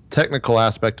technical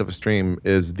aspect of a stream,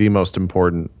 is the most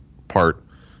important part.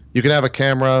 You can have a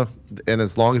camera, and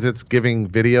as long as it's giving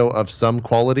video of some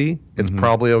quality, it's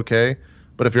probably okay.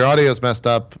 But if your audio is messed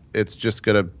up, it's just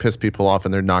going to piss people off,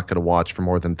 and they're not going to watch for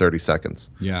more than 30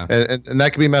 seconds. Yeah. And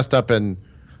that can be messed up in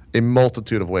a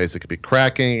multitude of ways. It could be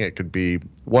cracking. It could be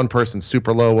one person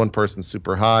super low, one person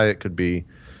super high. It could be,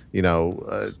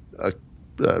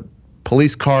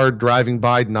 police car driving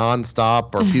by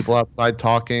nonstop, or people outside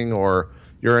talking, or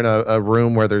you're in a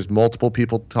room where there's multiple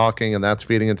people talking and that's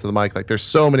feeding into the mic. Like there's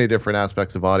so many different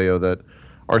aspects of audio that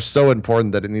are so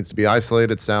important that it needs to be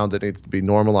isolated sound. It needs to be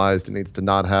normalized. It needs to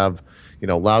not have,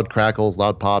 loud crackles,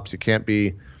 loud pops. You can't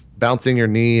be bouncing your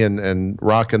knee and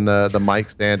rocking the mic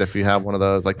stand if you have one of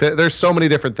those. Like there's so many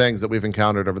different things that we've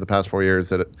encountered over the past 4 years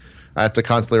that I have to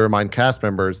constantly remind cast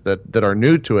members that are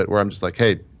new to it, where I'm just like,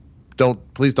 hey,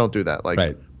 please don't do that. Like,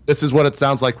 right. This is what it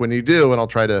sounds like when you do, and I'll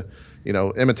try to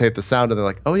imitate the sound, and they're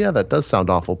like, oh yeah, that does sound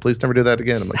awful. Please never do that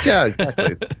again. I'm like, yeah,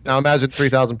 exactly. Now imagine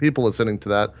 3,000 people listening to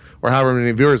that, or however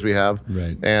many viewers we have,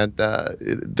 right? And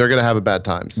they're going to have a bad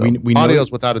time. So audio is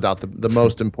without a doubt the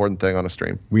most important thing on a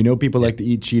stream. We know people like to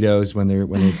eat Cheetos when they're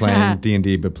playing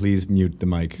D&D, but please mute the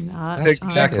mic.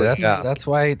 Exactly. That's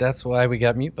why we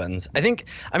got mute buttons. Like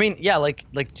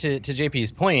to JP's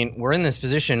point, we're in this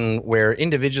position where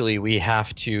individually we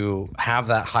have to have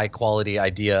that high quality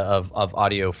idea of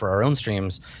audio for our own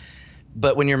streams,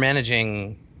 but when you're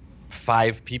managing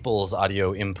 5 people's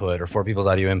audio input or 4 people's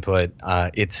audio input,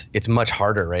 it's much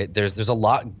harder, right? There's a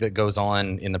lot that goes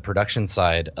on in the production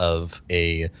side of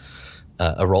a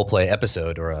role play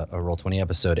episode or a Roll20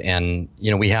 episode, and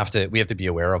we have to be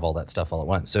aware of all that stuff all at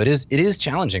once. So it is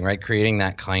challenging, right? Creating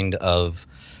that kind of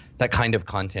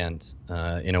content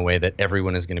in a way that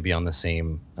everyone is going to be on the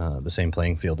same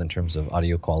playing field in terms of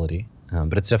audio quality.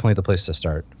 But it's definitely the place to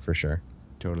start for sure.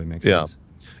 Totally makes sense.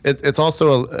 It's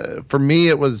also for me,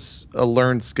 it was a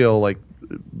learned skill. Like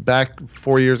back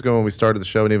 4 years ago when we started the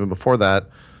show, and even before that,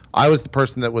 I was the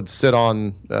person that would sit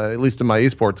on, at least in my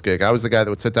esports gig, I was the guy that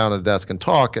would sit down at a desk and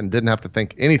talk and didn't have to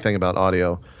think anything about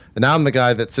audio. And now I'm the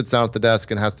guy that sits down at the desk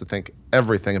and has to think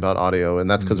everything about audio. And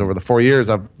that's because over the 4 years,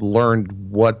 I've learned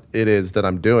what it is that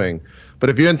I'm doing. But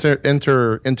if you enter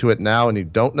into it now and you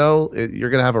don't know,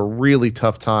 you're going to have a really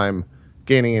tough time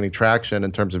gaining any traction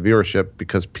in terms of viewership,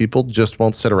 because people just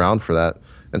won't sit around for that.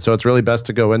 And so it's really best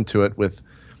to go into it with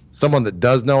someone that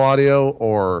does know audio,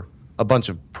 or a bunch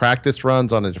of practice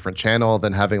runs on a different channel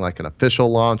than having like an official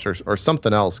launch or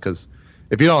something else. Because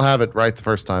if you don't have it right the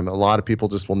first time, a lot of people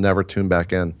just will never tune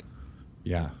back in.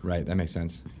 Yeah, right. That makes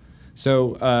sense.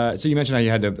 So you mentioned how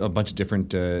you had a bunch of different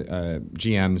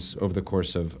GMs over the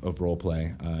course of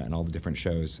Roleplay and all the different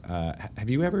shows. Have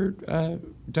you ever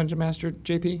Dungeon Mastered,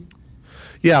 JP?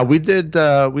 Yeah, we did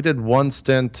one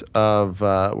stint of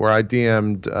where I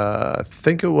DM'd. I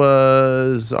think it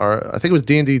was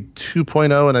D&D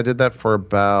 2.0, and I did that for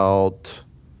about,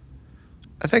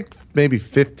 I think maybe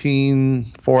 15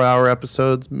 4-hour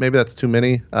episodes. Maybe that's too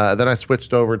many. Then I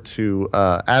switched over to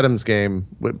Adam's game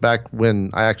back when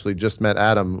I actually just met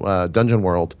Adam, Dungeon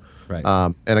World. Right.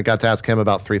 And I got to ask him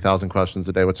about 3,000 questions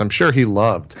a day, which I'm sure he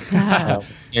loved.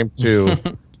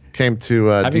 Came to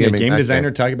having DMing a game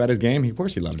designer talk about his game. Of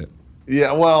course, he loved it.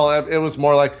 Yeah, well, it was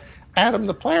more like, Adam,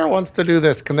 the player wants to do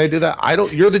this. Can they do that?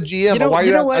 You're the GM.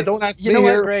 Don't ask me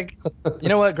here. Greg? You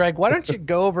know what, Greg? Why don't you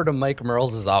go over to Mike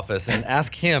Merles' office and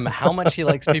ask him how much he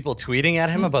likes people tweeting at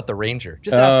him about the Ranger?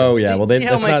 Just ask him. Yeah. See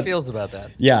how Mike feels about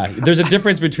that. Yeah, there's a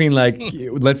difference between like,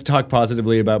 let's talk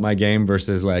positively about my game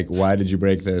versus like, why did you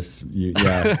break this?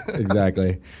 Yeah,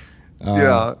 exactly.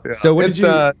 Yeah. So what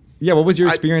what was your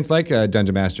experience like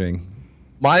dungeon mastering?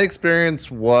 My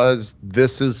experience was,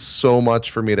 this is so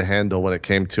much for me to handle when it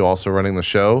came to also running the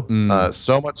show.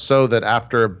 So much so that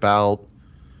after about,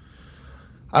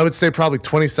 I would say probably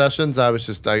 20 sessions, I was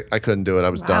just, I couldn't do it. I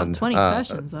was done. 20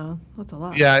 sessions, though. That's a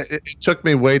lot. Yeah, it took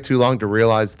me way too long to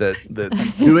realize that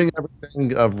doing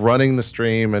everything of running the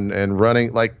stream and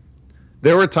running, like,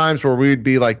 there were times where we'd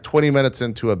be like 20 minutes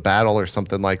into a battle or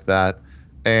something like that.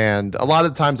 And a lot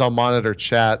of times I'll monitor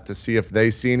chat to see if they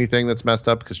see anything that's messed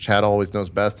up, because chat always knows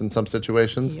best in some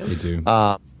situations. They do.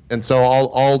 And so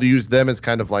I'll use them as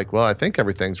kind of like, well, I think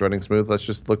everything's running smooth. Let's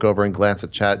just look over and glance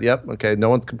at chat. Yep. Okay. No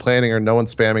one's complaining or no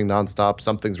one's spamming nonstop.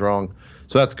 Something's wrong.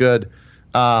 So that's good.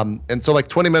 And so like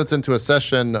 20 minutes into a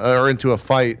session or into a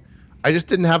fight, I just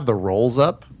didn't have the rolls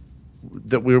up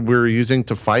that we were using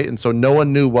to fight. And so no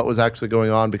one knew what was actually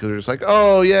going on, because they're just like,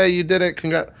 oh yeah, you did it.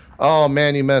 Congrats. Oh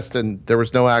man, you missed. And there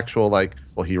was no actual like,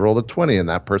 well, he rolled a 20 and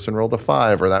that person rolled a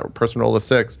 5 or that person rolled a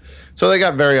 6. So they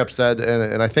got very upset.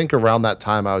 And I think around that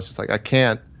time I was just like, I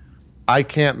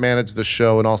can't manage the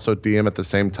show and also DM at the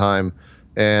same time.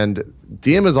 And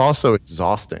DM is also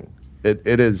exhausting.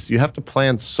 It is, you have to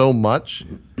plan so much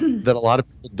that a lot of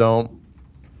people don't.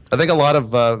 I think a lot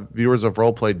of viewers of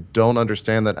Roleplay don't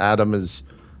understand that Adam is,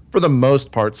 for the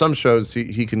most part, some shows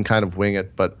he can kind of wing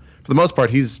it, but for the most part,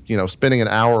 he's spending an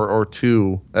hour or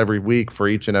two every week for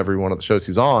each and every one of the shows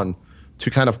he's on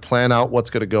to kind of plan out what's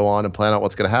going to go on and plan out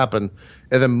what's going to happen.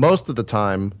 And then most of the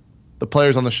time, the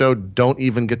players on the show don't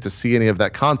even get to see any of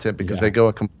that content because they go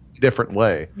a completely different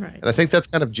way. Right. And I think that's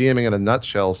kind of GMing in a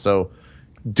nutshell. So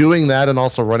doing that and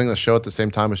also running the show at the same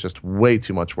time is just way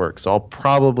too much work. So I'll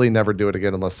probably never do it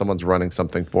again unless someone's running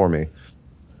something for me.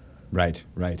 Right.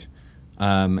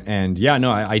 And yeah,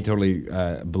 no, I totally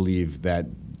believe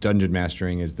that dungeon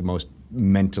mastering is the most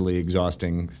mentally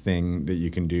exhausting thing that you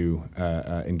can do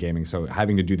in gaming. So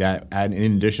having to do that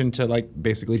in addition to like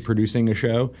basically producing a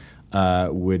show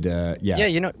would Yeah,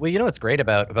 you know what's great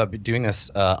about doing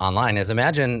this online is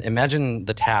imagine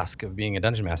the task of being a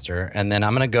dungeon master, and then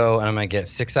I'm gonna go and I'm gonna get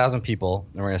 6,000 people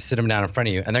and we're gonna sit them down in front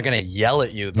of you and they're gonna yell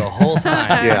at you the whole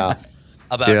time.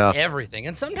 About everything.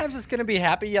 And sometimes it's going to be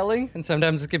happy yelling, and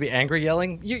sometimes it's going to be angry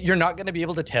yelling. You're not going to be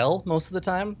able to tell most of the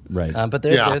time. Right. But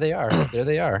there they are. There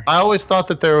they are. I always thought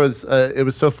that there was, it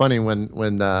was so funny when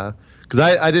because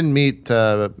I didn't meet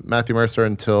Matthew Mercer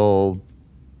until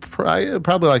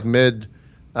probably like mid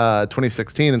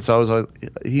 2016. And so I was like,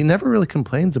 he never really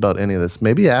complains about any of this.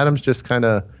 Maybe Adam's just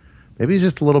maybe he's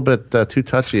just a little bit too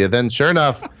touchy. And then sure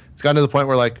enough, it's gotten to the point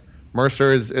where like,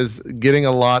 Mercer is getting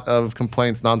a lot of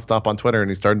complaints nonstop on Twitter, and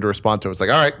he's starting to respond to it. It's like,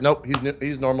 all right, nope,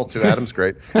 he's normal too. Adam's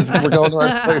great. We're going the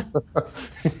right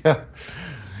place.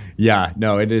 Yeah,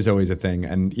 no, it is always a thing,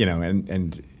 and you know,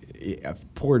 and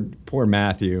poor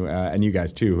Matthew and you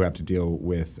guys too, who have to deal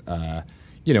with,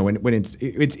 you know, when it's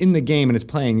in the game and it's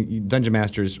playing. Dungeon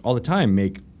masters all the time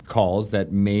make calls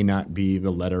that may not be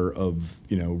the letter of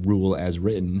rule as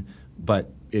written,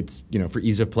 but it's for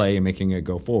ease of play and making it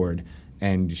go forward.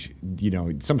 And,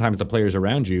 sometimes the players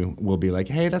around you will be like,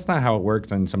 hey, that's not how it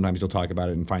works. And sometimes you'll talk about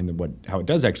it and find how it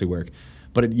does actually work.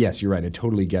 But yes, you're right. It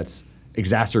totally gets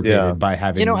exacerbated by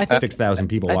having 6,000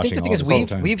 people watching. I think the thing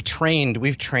is we've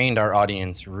trained our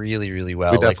audience really, really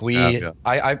well.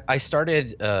 I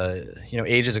started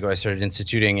ages ago. I started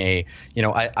instituting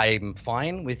I'm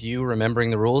fine with you remembering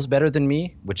the rules better than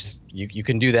me, which is you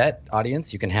can do that,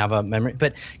 audience. You can have a memory,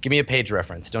 but give me a page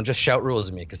reference. Don't just shout rules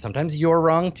at me because sometimes you're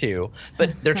wrong too.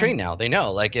 But they're trained now. They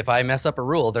know like if I mess up a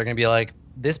rule, they're gonna be like,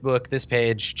 this book, this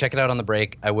page, check it out on the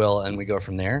break. I will, and we go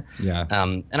from there. Yeah.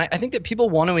 And I think that people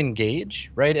want to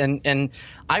engage, right? And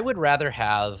I would rather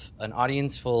have an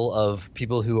audience full of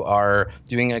people who are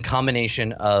doing a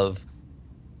combination of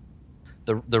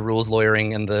the rules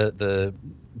lawyering and the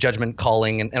judgment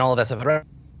calling and all of that stuff. I'd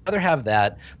rather have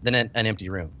that than an empty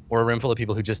room or a room full of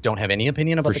people who just don't have any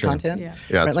opinion about the content. Yeah,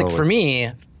 right? totally. Like for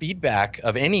me, feedback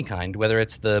of any kind, whether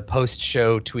it's the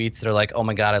post-show tweets that are like, oh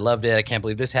my God, I loved it, I can't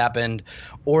believe this happened,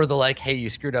 or the like, hey, you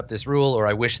screwed up this rule, or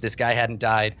I wish this guy hadn't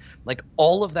died. Like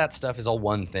all of that stuff is all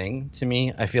one thing to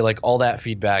me. I feel like all that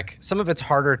feedback, some of it's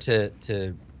harder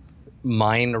to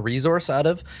mine a resource out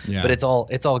of, but it's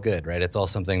all good, right? It's all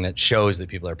something that shows that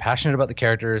people are passionate about the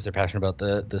characters, they're passionate about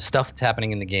the stuff that's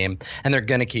happening in the game, and they're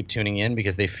gonna keep tuning in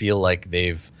because they feel like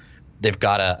they've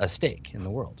got a stake in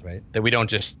the world, right? That we don't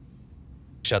just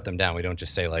shut them down. We don't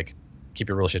just say like, keep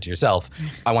your rule shit to yourself.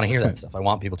 I want to hear that stuff. I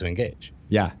want people to engage.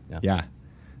 Yeah.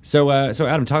 So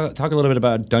Adam, talk a little bit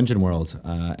about Dungeon World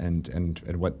and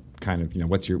what kind of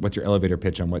what's your elevator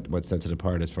pitch on what sets it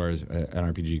apart as far as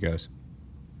an RPG goes.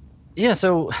 Yeah,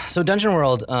 so Dungeon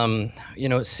World,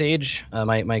 Sage,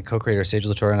 my co-creator Sage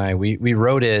Latour and I, we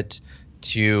wrote it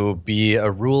to be a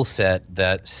rule set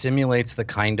that simulates the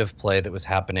kind of play that was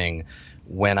happening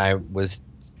when I was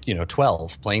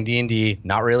 12, playing D&D,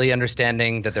 not really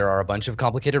understanding that there are a bunch of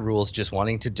complicated rules, just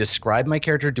wanting to describe my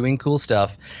character doing cool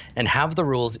stuff and have the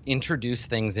rules introduce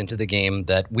things into the game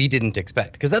that we didn't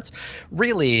expect. Because that's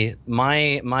really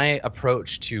my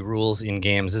approach to rules in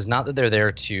games is not that they're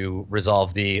there to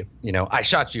resolve the, I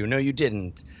shot you, no you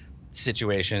didn't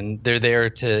situation. They're there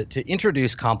to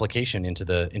introduce complication into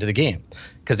the game.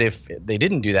 Because if they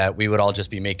didn't do that, we would all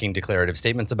just be making declarative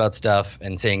statements about stuff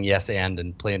and saying yes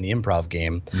and playing the improv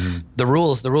game. Mm-hmm. The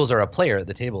rules are a player at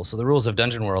the table. So the rules of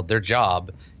Dungeon World, their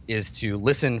job is to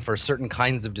listen for certain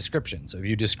kinds of description. So if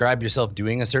you describe yourself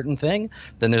doing a certain thing,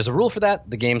 then there's a rule for that.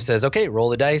 The game says, okay, roll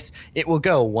the dice. It will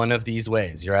go one of these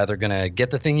ways. You're either going to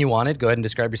get the thing you wanted, go ahead and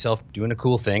describe yourself doing a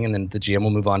cool thing, and then the GM will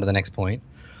move on to the next point.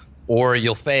 Or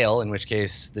you'll fail, in which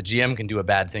case the GM can do a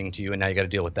bad thing to you, and now you got to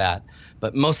deal with that.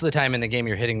 But most of the time in the game,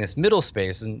 you're hitting this middle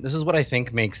space, and this is what I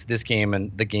think makes this game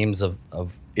and the games of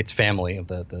its family, of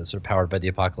the sort of Powered by the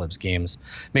Apocalypse games,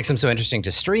 makes them so interesting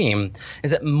to stream,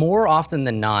 is that more often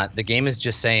than not, the game is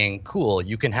just saying, cool,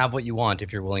 you can have what you want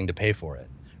if you're willing to pay for it,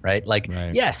 right?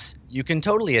 Yes, you can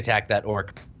totally attack that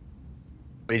orc,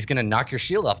 but he's going to knock your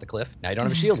shield off the cliff. Now you don't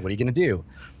have a shield. What are you going to do?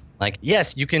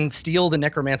 Yes, you can steal the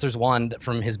necromancer's wand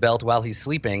from his belt while he's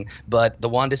sleeping, but the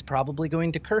wand is probably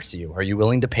going to curse you. Are you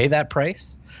willing to pay that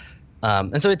price?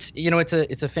 And so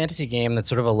it's a fantasy game that's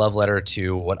sort of a love letter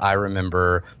to what I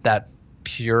remember that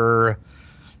pure,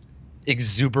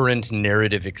 exuberant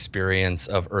narrative experience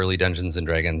of early Dungeons and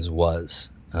Dragons was.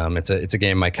 It's a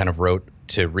game I kind of wrote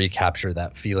to recapture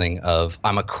that feeling of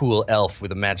I'm a cool elf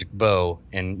with a magic bow,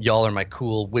 and y'all are my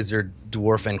cool wizard,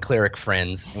 dwarf, and cleric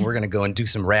friends, and we're gonna go and do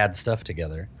some rad stuff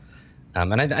together.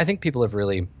 And I think people have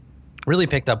really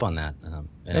picked up on that.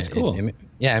 That's cool. It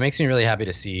makes me really happy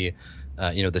to see.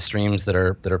 The streams that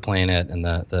are playing it and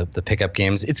the pickup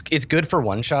games. It's good for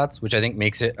one shots, which I think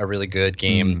makes it a really good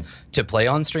game to play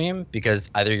on stream, because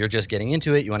either you're just getting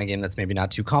into it, you want a game that's maybe not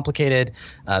too complicated,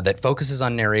 that focuses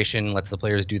on narration, lets the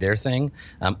players do their thing,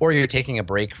 or you're taking a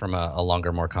break from a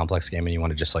longer, more complex game and you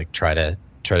want to just like try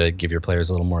to give your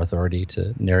players a little more authority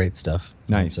to narrate stuff.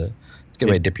 Nice. It's a good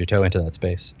way to dip your toe into that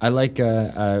space. I like,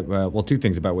 two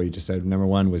things about what you just said. Number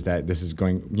one was that this is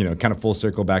going, kind of full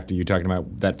circle back to you talking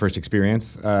about that first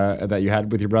experience that you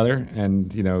had with your brother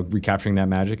and, recapturing that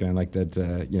magic. And I like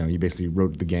that, you basically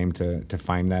wrote the game to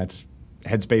find that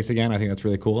headspace again. I think that's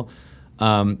really cool.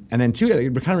 And then two,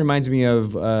 it kind of reminds me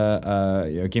of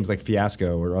games like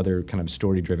Fiasco or other kind of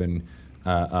story-driven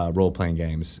role-playing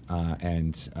games, I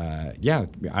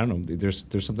don't know.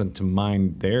 There's something to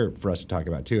mind there for us to talk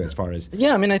about too, as far as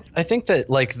I think that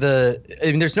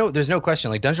there's no question.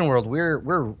 Like Dungeon World,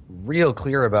 we're real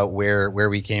clear about where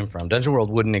we came from. Dungeon World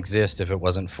wouldn't exist if it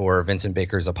wasn't for Vincent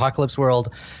Baker's Apocalypse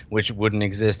World, which wouldn't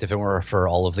exist if it were for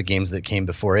all of the games that came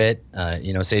before it.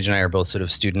 Sage and I are both sort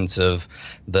of students of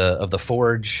the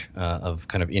Forge, of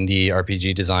kind of indie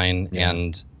RPG design,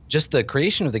 and just the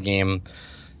creation of the game.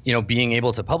 Being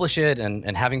able to publish it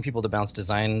and having people to bounce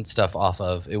design stuff off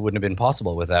of, it wouldn't have been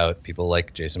possible without people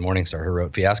like Jason Morningstar, who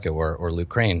wrote Fiasco, or Luke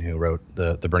Crane, who wrote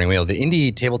the Burning Wheel. The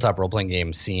indie tabletop role-playing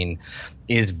game scene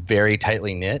is very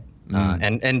tightly knit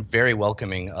and very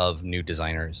welcoming of new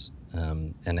designers.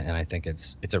 And I think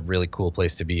it's a really cool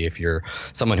place to be if you're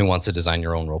someone who wants to design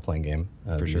your own role-playing game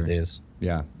these days.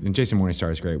 Yeah, and Jason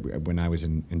Morningstar is great. When I was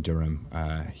in Durham,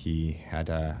 he had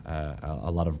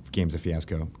a lot of games of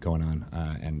Fiasco going on,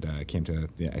 and came to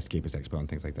the Escapist Expo and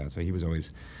things like that. So he was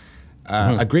always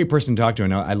a great person to talk to,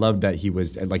 and I loved that he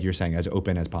was, like you're saying, as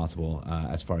open as possible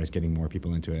as far as getting more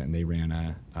people into it. And they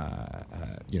ran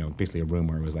basically a room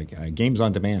where it was like games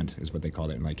on demand is what they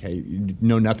called it, and like, hey, you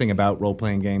know nothing about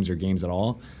role-playing games or games at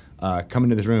all, come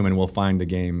into this room and we'll find the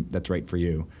game that's right for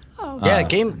you.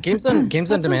 Games on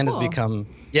demand so cool. has become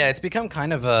it's become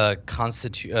kind of a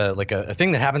a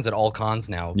thing that happens at all cons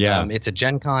now. Yeah, it's a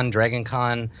Gen Con, Dragon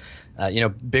Con,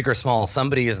 big or small,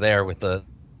 somebody is there with the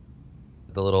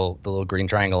little green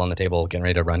triangle on the table getting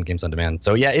ready to run games on demand.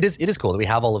 So it is cool that we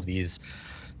have all of these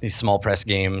small press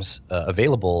games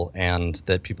available, and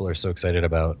that people are so excited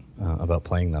about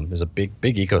playing them. There's a big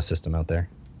ecosystem out there.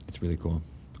 It's really cool.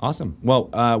 Awesome. Well,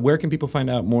 where can people find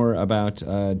out more about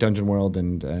Dungeon World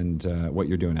and what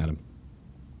you're doing, Adam?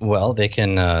 Well, they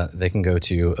can go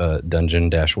to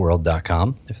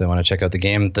dungeon-world.com if they want to check out the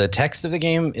game. The text of the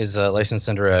game is licensed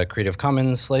under a Creative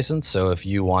Commons license, so if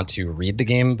you want to read the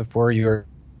game before you're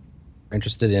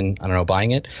interested in,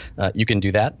 buying it, you can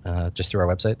do that just through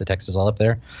our website. The text is all up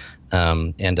there.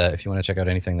 And if you want to check out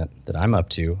anything that I'm up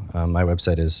to, my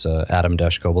website is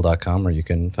adam-koebel.com, or you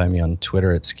can find me on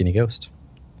Twitter at SkinnyGhost.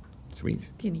 Sweet.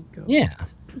 Skinny Ghost. Yeah.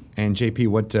 And JP,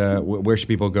 where should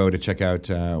people go to check out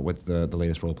what the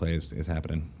latest role play is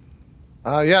happening?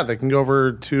 They can go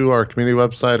over to our community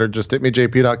website or just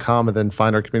hitmejp.com and then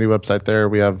find our community website there.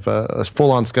 We have a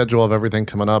full-on schedule of everything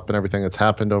coming up and everything that's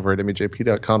happened over at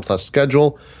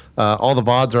hitmejp.com/schedule. All the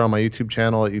VODs are on my YouTube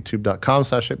channel at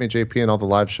youtube.com/hitmejp, and all the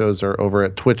live shows are over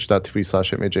at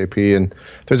twitch.tv/hitmejp. And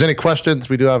if there's any questions,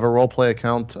 we do have a roleplay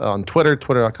account on Twitter,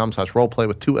 twitter.com/roleplay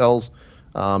with 2 L's.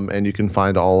 And you can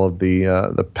find all of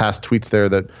the past tweets there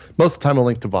that most of the time will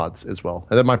link to VODs as well.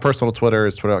 And then my personal Twitter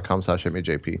is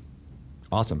twitter.com/hitmejp.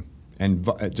 Awesome. And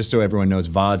just so everyone knows,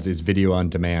 VODs is video on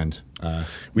demand.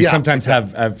 We sometimes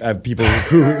have people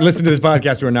who listen to this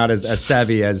podcast who are not as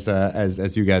savvy as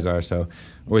you guys are. So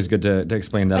always good to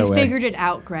explain that away. I figured it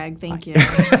out, Greg. Thank you.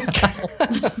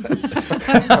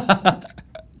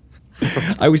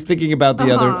 I was thinking about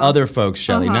the other folks,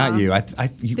 Shelley, not you.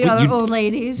 The other old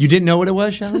ladies. You didn't know what it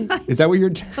was, Shelley? Is that what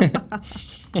you're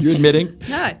you're admitting?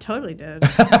 No, I totally did.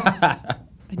 I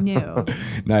knew.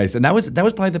 Nice, and that was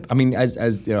probably as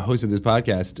host of this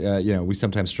podcast, we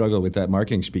sometimes struggle with that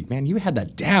marketing speak. Man, you had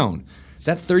that down.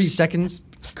 That 30 seconds.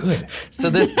 Good. So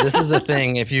this is a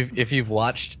thing if you've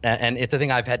watched, and it's a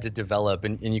thing I've had to develop,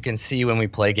 and you can see when we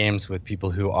play games with people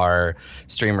who are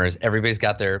streamers, everybody's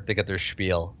got their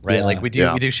spiel, right? Yeah. Like we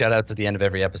do shout outs at the end of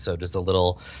every episode. Just a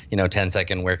little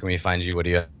 10-second, where can we find you? What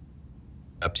do you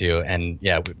up to, and we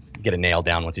get it nailed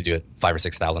down once you do it 5,000 or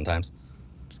 6,000 times.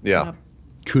 Yeah. Yep.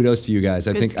 Kudos to you guys.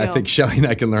 I think Shelly and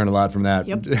I can learn a lot from that.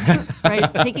 Yep.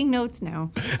 Right. Taking notes now.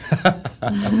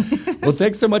 Well,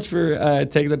 thanks so much for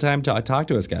taking the time to talk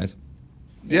to us, guys.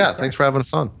 Yeah, thanks for having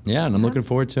us on. Yeah, and I'm looking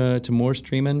forward to more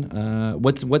streaming.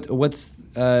 What's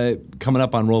coming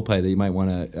up on Roleplay that you might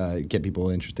want to get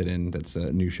people interested in? That's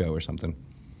a new show or something.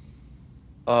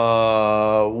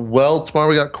 Well, tomorrow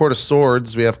we got Court of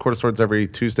Swords. We have Court of Swords every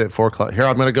Tuesday at 4 o'clock. Here,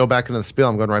 I'm going to go back into the spiel.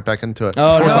 I'm going right back into it.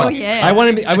 Oh, no. Yeah. I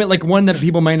meant like one that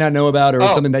people might not know about, or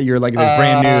something that you're like that's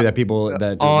brand new that people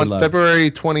that on love.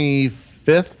 February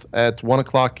 25th at 1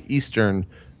 o'clock Eastern.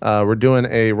 We're doing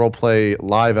a Roleplay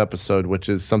live episode, which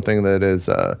is something that is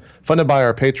funded by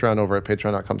our Patreon over at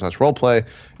patreon.com/roleplay.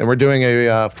 And we're doing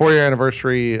a 4-year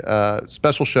anniversary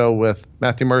special show with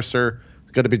Matthew Mercer.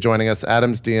 It's good to be joining us.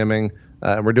 Adam's DMing.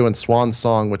 And we're doing Swan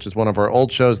Song, which is one of our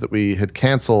old shows that we had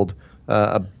canceled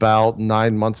about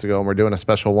 9 months ago. And we're doing a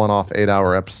special one-off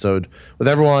 8-hour episode with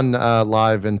everyone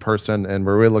live in person. And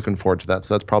we're really looking forward to that.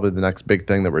 So that's probably the next big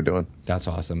thing that we're doing. That's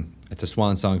awesome. It's a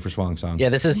Swan Song for Swan Song. Yeah,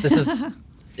 this is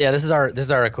yeah, this is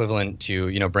our equivalent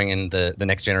to bringing the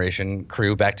next generation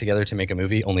crew back together to make a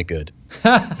movie, only good.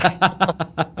 Sure,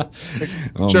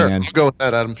 Man. I'll go with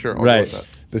that, Adam. Sure, I'll go with that.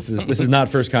 This is not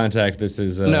First Contact. This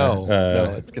is no,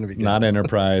 it's gonna be good. Not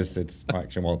Enterprise. It's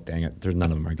actually, well, dang it. There's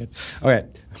none of them are good. All right,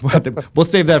 we'll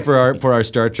save that for our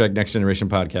Star Trek Next Generation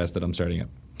podcast that I'm starting up.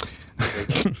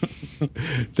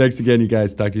 Thanks again, you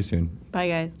guys. Talk to you soon. Bye,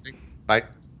 guys. Thanks. Bye.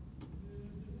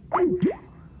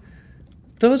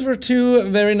 Those were two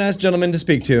very nice gentlemen to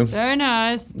speak to. Very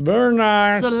nice. Very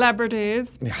nice.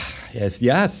 Celebrities.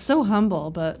 Yes. So humble,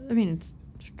 but I mean, it's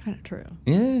kind of true.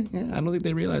 Yeah. I don't think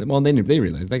they realized. Well, they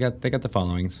realized they got the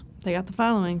followings. They got the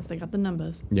followings. They got the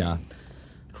numbers. Yeah.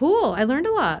 Cool. I learned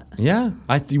a lot. Yeah.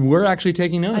 We're actually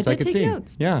taking notes. I could take see.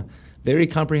 Notes. Yeah. Very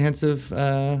comprehensive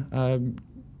notes.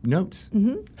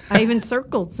 Mm-hmm. I even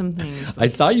circled some things. I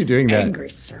saw you doing that.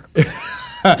 Angry circle. ...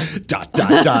 And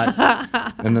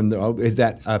then is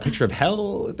that a picture of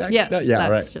hell? Yes, Yeah,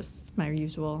 that's just my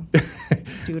usual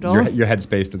doodle. your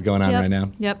headspace that's going on right now.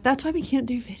 Yep, that's why we can't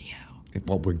do video.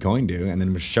 Well, we're going to, and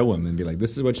then we'll show them and be like,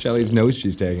 this is what Shelly's knows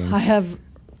she's taking. I have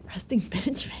resting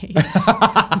bitch face.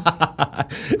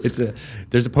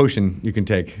 There's a potion you can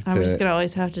take. I'm just going to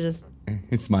always have to just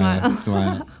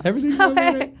smile. Everything's so good. I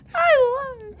love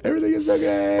it. Everything is so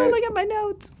good. Don't look at my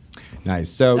notes.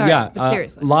 Nice. So,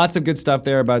 seriously. lots of good stuff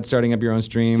there about starting up your own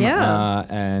stream. Yeah.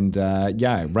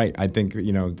 Right. I think,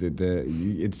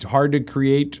 it's hard to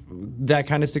create that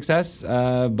kind of success,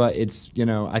 but it's,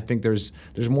 I think there's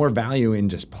more value in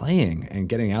just playing and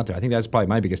getting out there. I think that's probably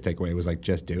my biggest takeaway was like,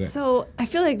 just do it. So I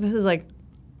feel like this is like,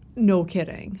 no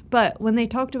kidding. But when they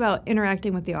talked about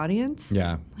interacting with the audience,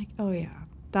 like, oh yeah,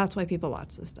 that's why people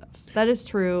watch this stuff. That is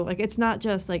true. Like, it's not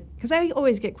just like, because I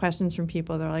always get questions from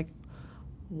people. They're like,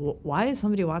 why is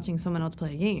somebody watching someone else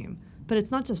play a game? But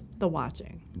it's not just the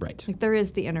watching. Right. Like, there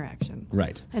is the interaction.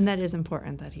 Right. And that is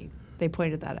important that they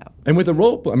pointed that out. And with the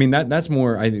role, I mean, that's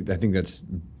more, I think that's,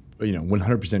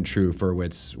 100% true for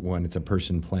when it's a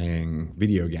person playing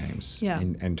video games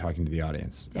and talking to the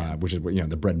audience, which is,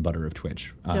 the bread and butter of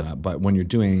Twitch. But when you're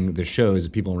doing the shows,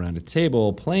 people around a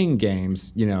table playing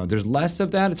games, there's less of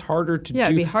that. It's harder to do. Yeah,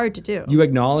 it'd be hard to do. You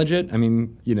acknowledge it, I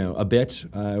mean, a bit,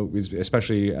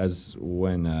 especially as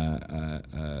when,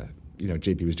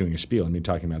 JP was doing a spiel and me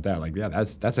talking about that. Like,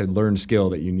 that's a learned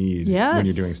skill that you need when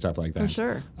you're doing stuff like that. For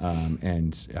sure.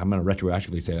 And I'm going to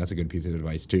retroactively say that's a good piece of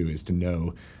advice, too, is to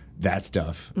know that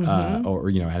stuff,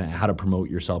 or how to promote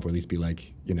yourself, or at least be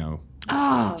like,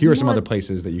 here are some other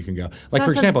places that you can go. Like,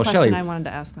 for example, Shelly, I wanted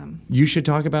to ask them. You should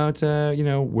talk about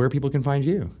where people can find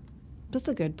you. That's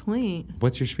a good point.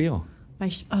 What's your spiel?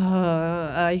 You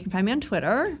can find me on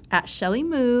Twitter at Shelly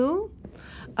Moo.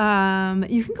 You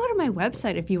can go to my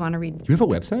website if you want to read. You have a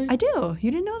website? I do.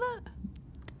 You didn't know that?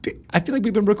 I feel like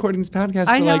we've been recording this podcast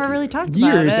I for never like really talked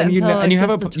years, about it and you have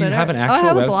an actual I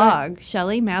have a website. blog,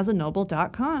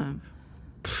 ShellyMazanoble.com.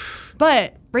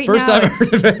 But right First now, time I've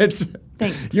heard of it.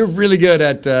 Thanks. You're really good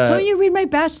at. Don't you read my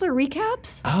Bachelor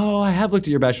recaps? Oh, I have looked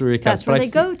at your Bachelor recaps. That's where they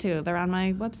go to. They're on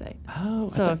my website. Oh,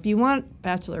 so if you want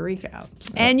Bachelor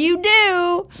recaps, and you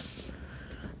do,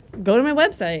 go to my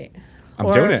website. I'm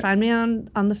doing it. Find me on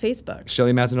the Facebook.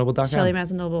 ShellyMazanoble.com. Shelly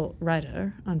Mazanoble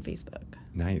Writer on Facebook.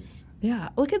 Nice. Yeah,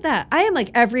 look at that. I am like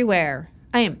everywhere.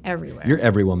 I am everywhere. You're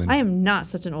every woman. I am not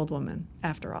such an old woman,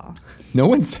 after all. No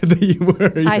one said that you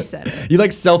were. I said it. You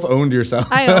like self-owned yourself.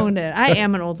 I owned it. I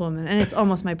am an old woman, and it's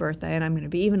almost my birthday, and I'm going to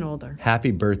be even older.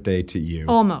 Happy birthday to you.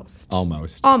 Almost.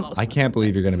 I can't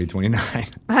believe you're going to be 29.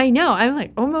 I know. I'm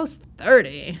like almost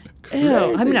 30. Crazy. Ew,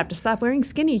 I'm going to have to stop wearing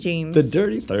skinny jeans. The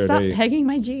dirty 30. Stop pegging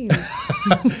my jeans.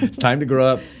 It's time to grow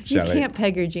up, You shall we? can't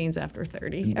peg your jeans after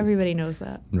 30. Everybody knows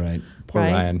that. Right. Poor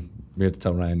Right? Ryan. We have to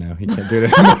tell Ryan now. He can't do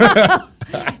it anymore.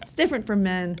 It's different for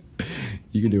men.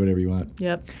 You can do whatever you want.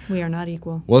 Yep. We are not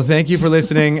equal. Well, thank you for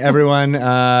listening, everyone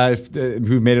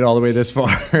who've made it all the way this far.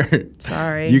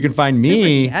 Sorry. You can find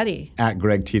me Super chatty. at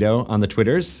Greg Tito on the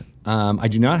Twitters. I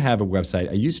do not have a website.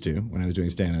 I used to when I was doing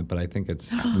stand-up, but I think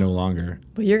it's no longer.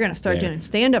 But you're going to start there. doing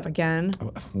stand-up again.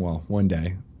 Well, one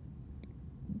day,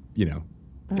 All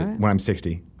right. when I'm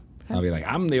 60, I'll be like,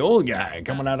 I'm the old guy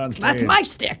coming out on stage. That's my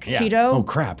stick, Yeah. Tito. Oh,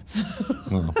 crap.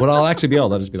 Well, what I'll actually be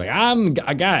able to just be like, I'm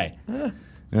a guy.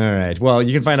 All right. Well,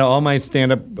 you can find out all my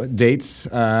stand-up dates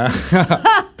on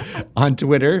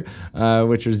Twitter,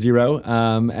 which are 0.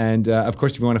 And, of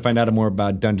course, if you want to find out more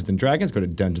about Dungeons & Dragons, go to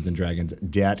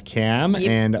dungeonsanddragons.com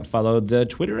and follow the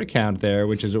Twitter account there,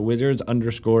 which is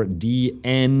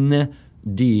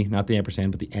wizards_DND, not the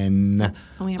ampersand, but the N.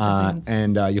 Only ampersands.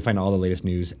 And you'll find all the latest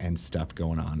news and stuff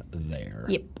going on there.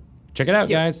 Yep. Check it out,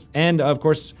 guys. And, of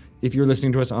course, if you're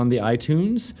listening to us on the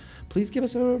iTunes, please give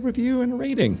us a review and a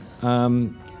rating.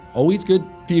 Always good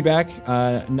feedback.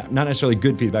 Not necessarily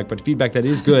good feedback, but feedback that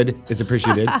is good is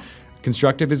appreciated.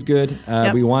 Constructive is good.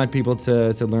 We want people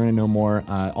to learn and know more.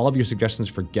 All of your suggestions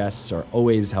for guests are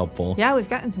always helpful. Yeah, we've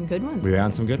gotten some good ones. We've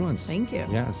gotten some good ones. Thank you.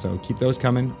 Yeah, so keep those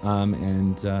coming.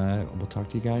 And we'll talk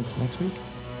to you guys next week.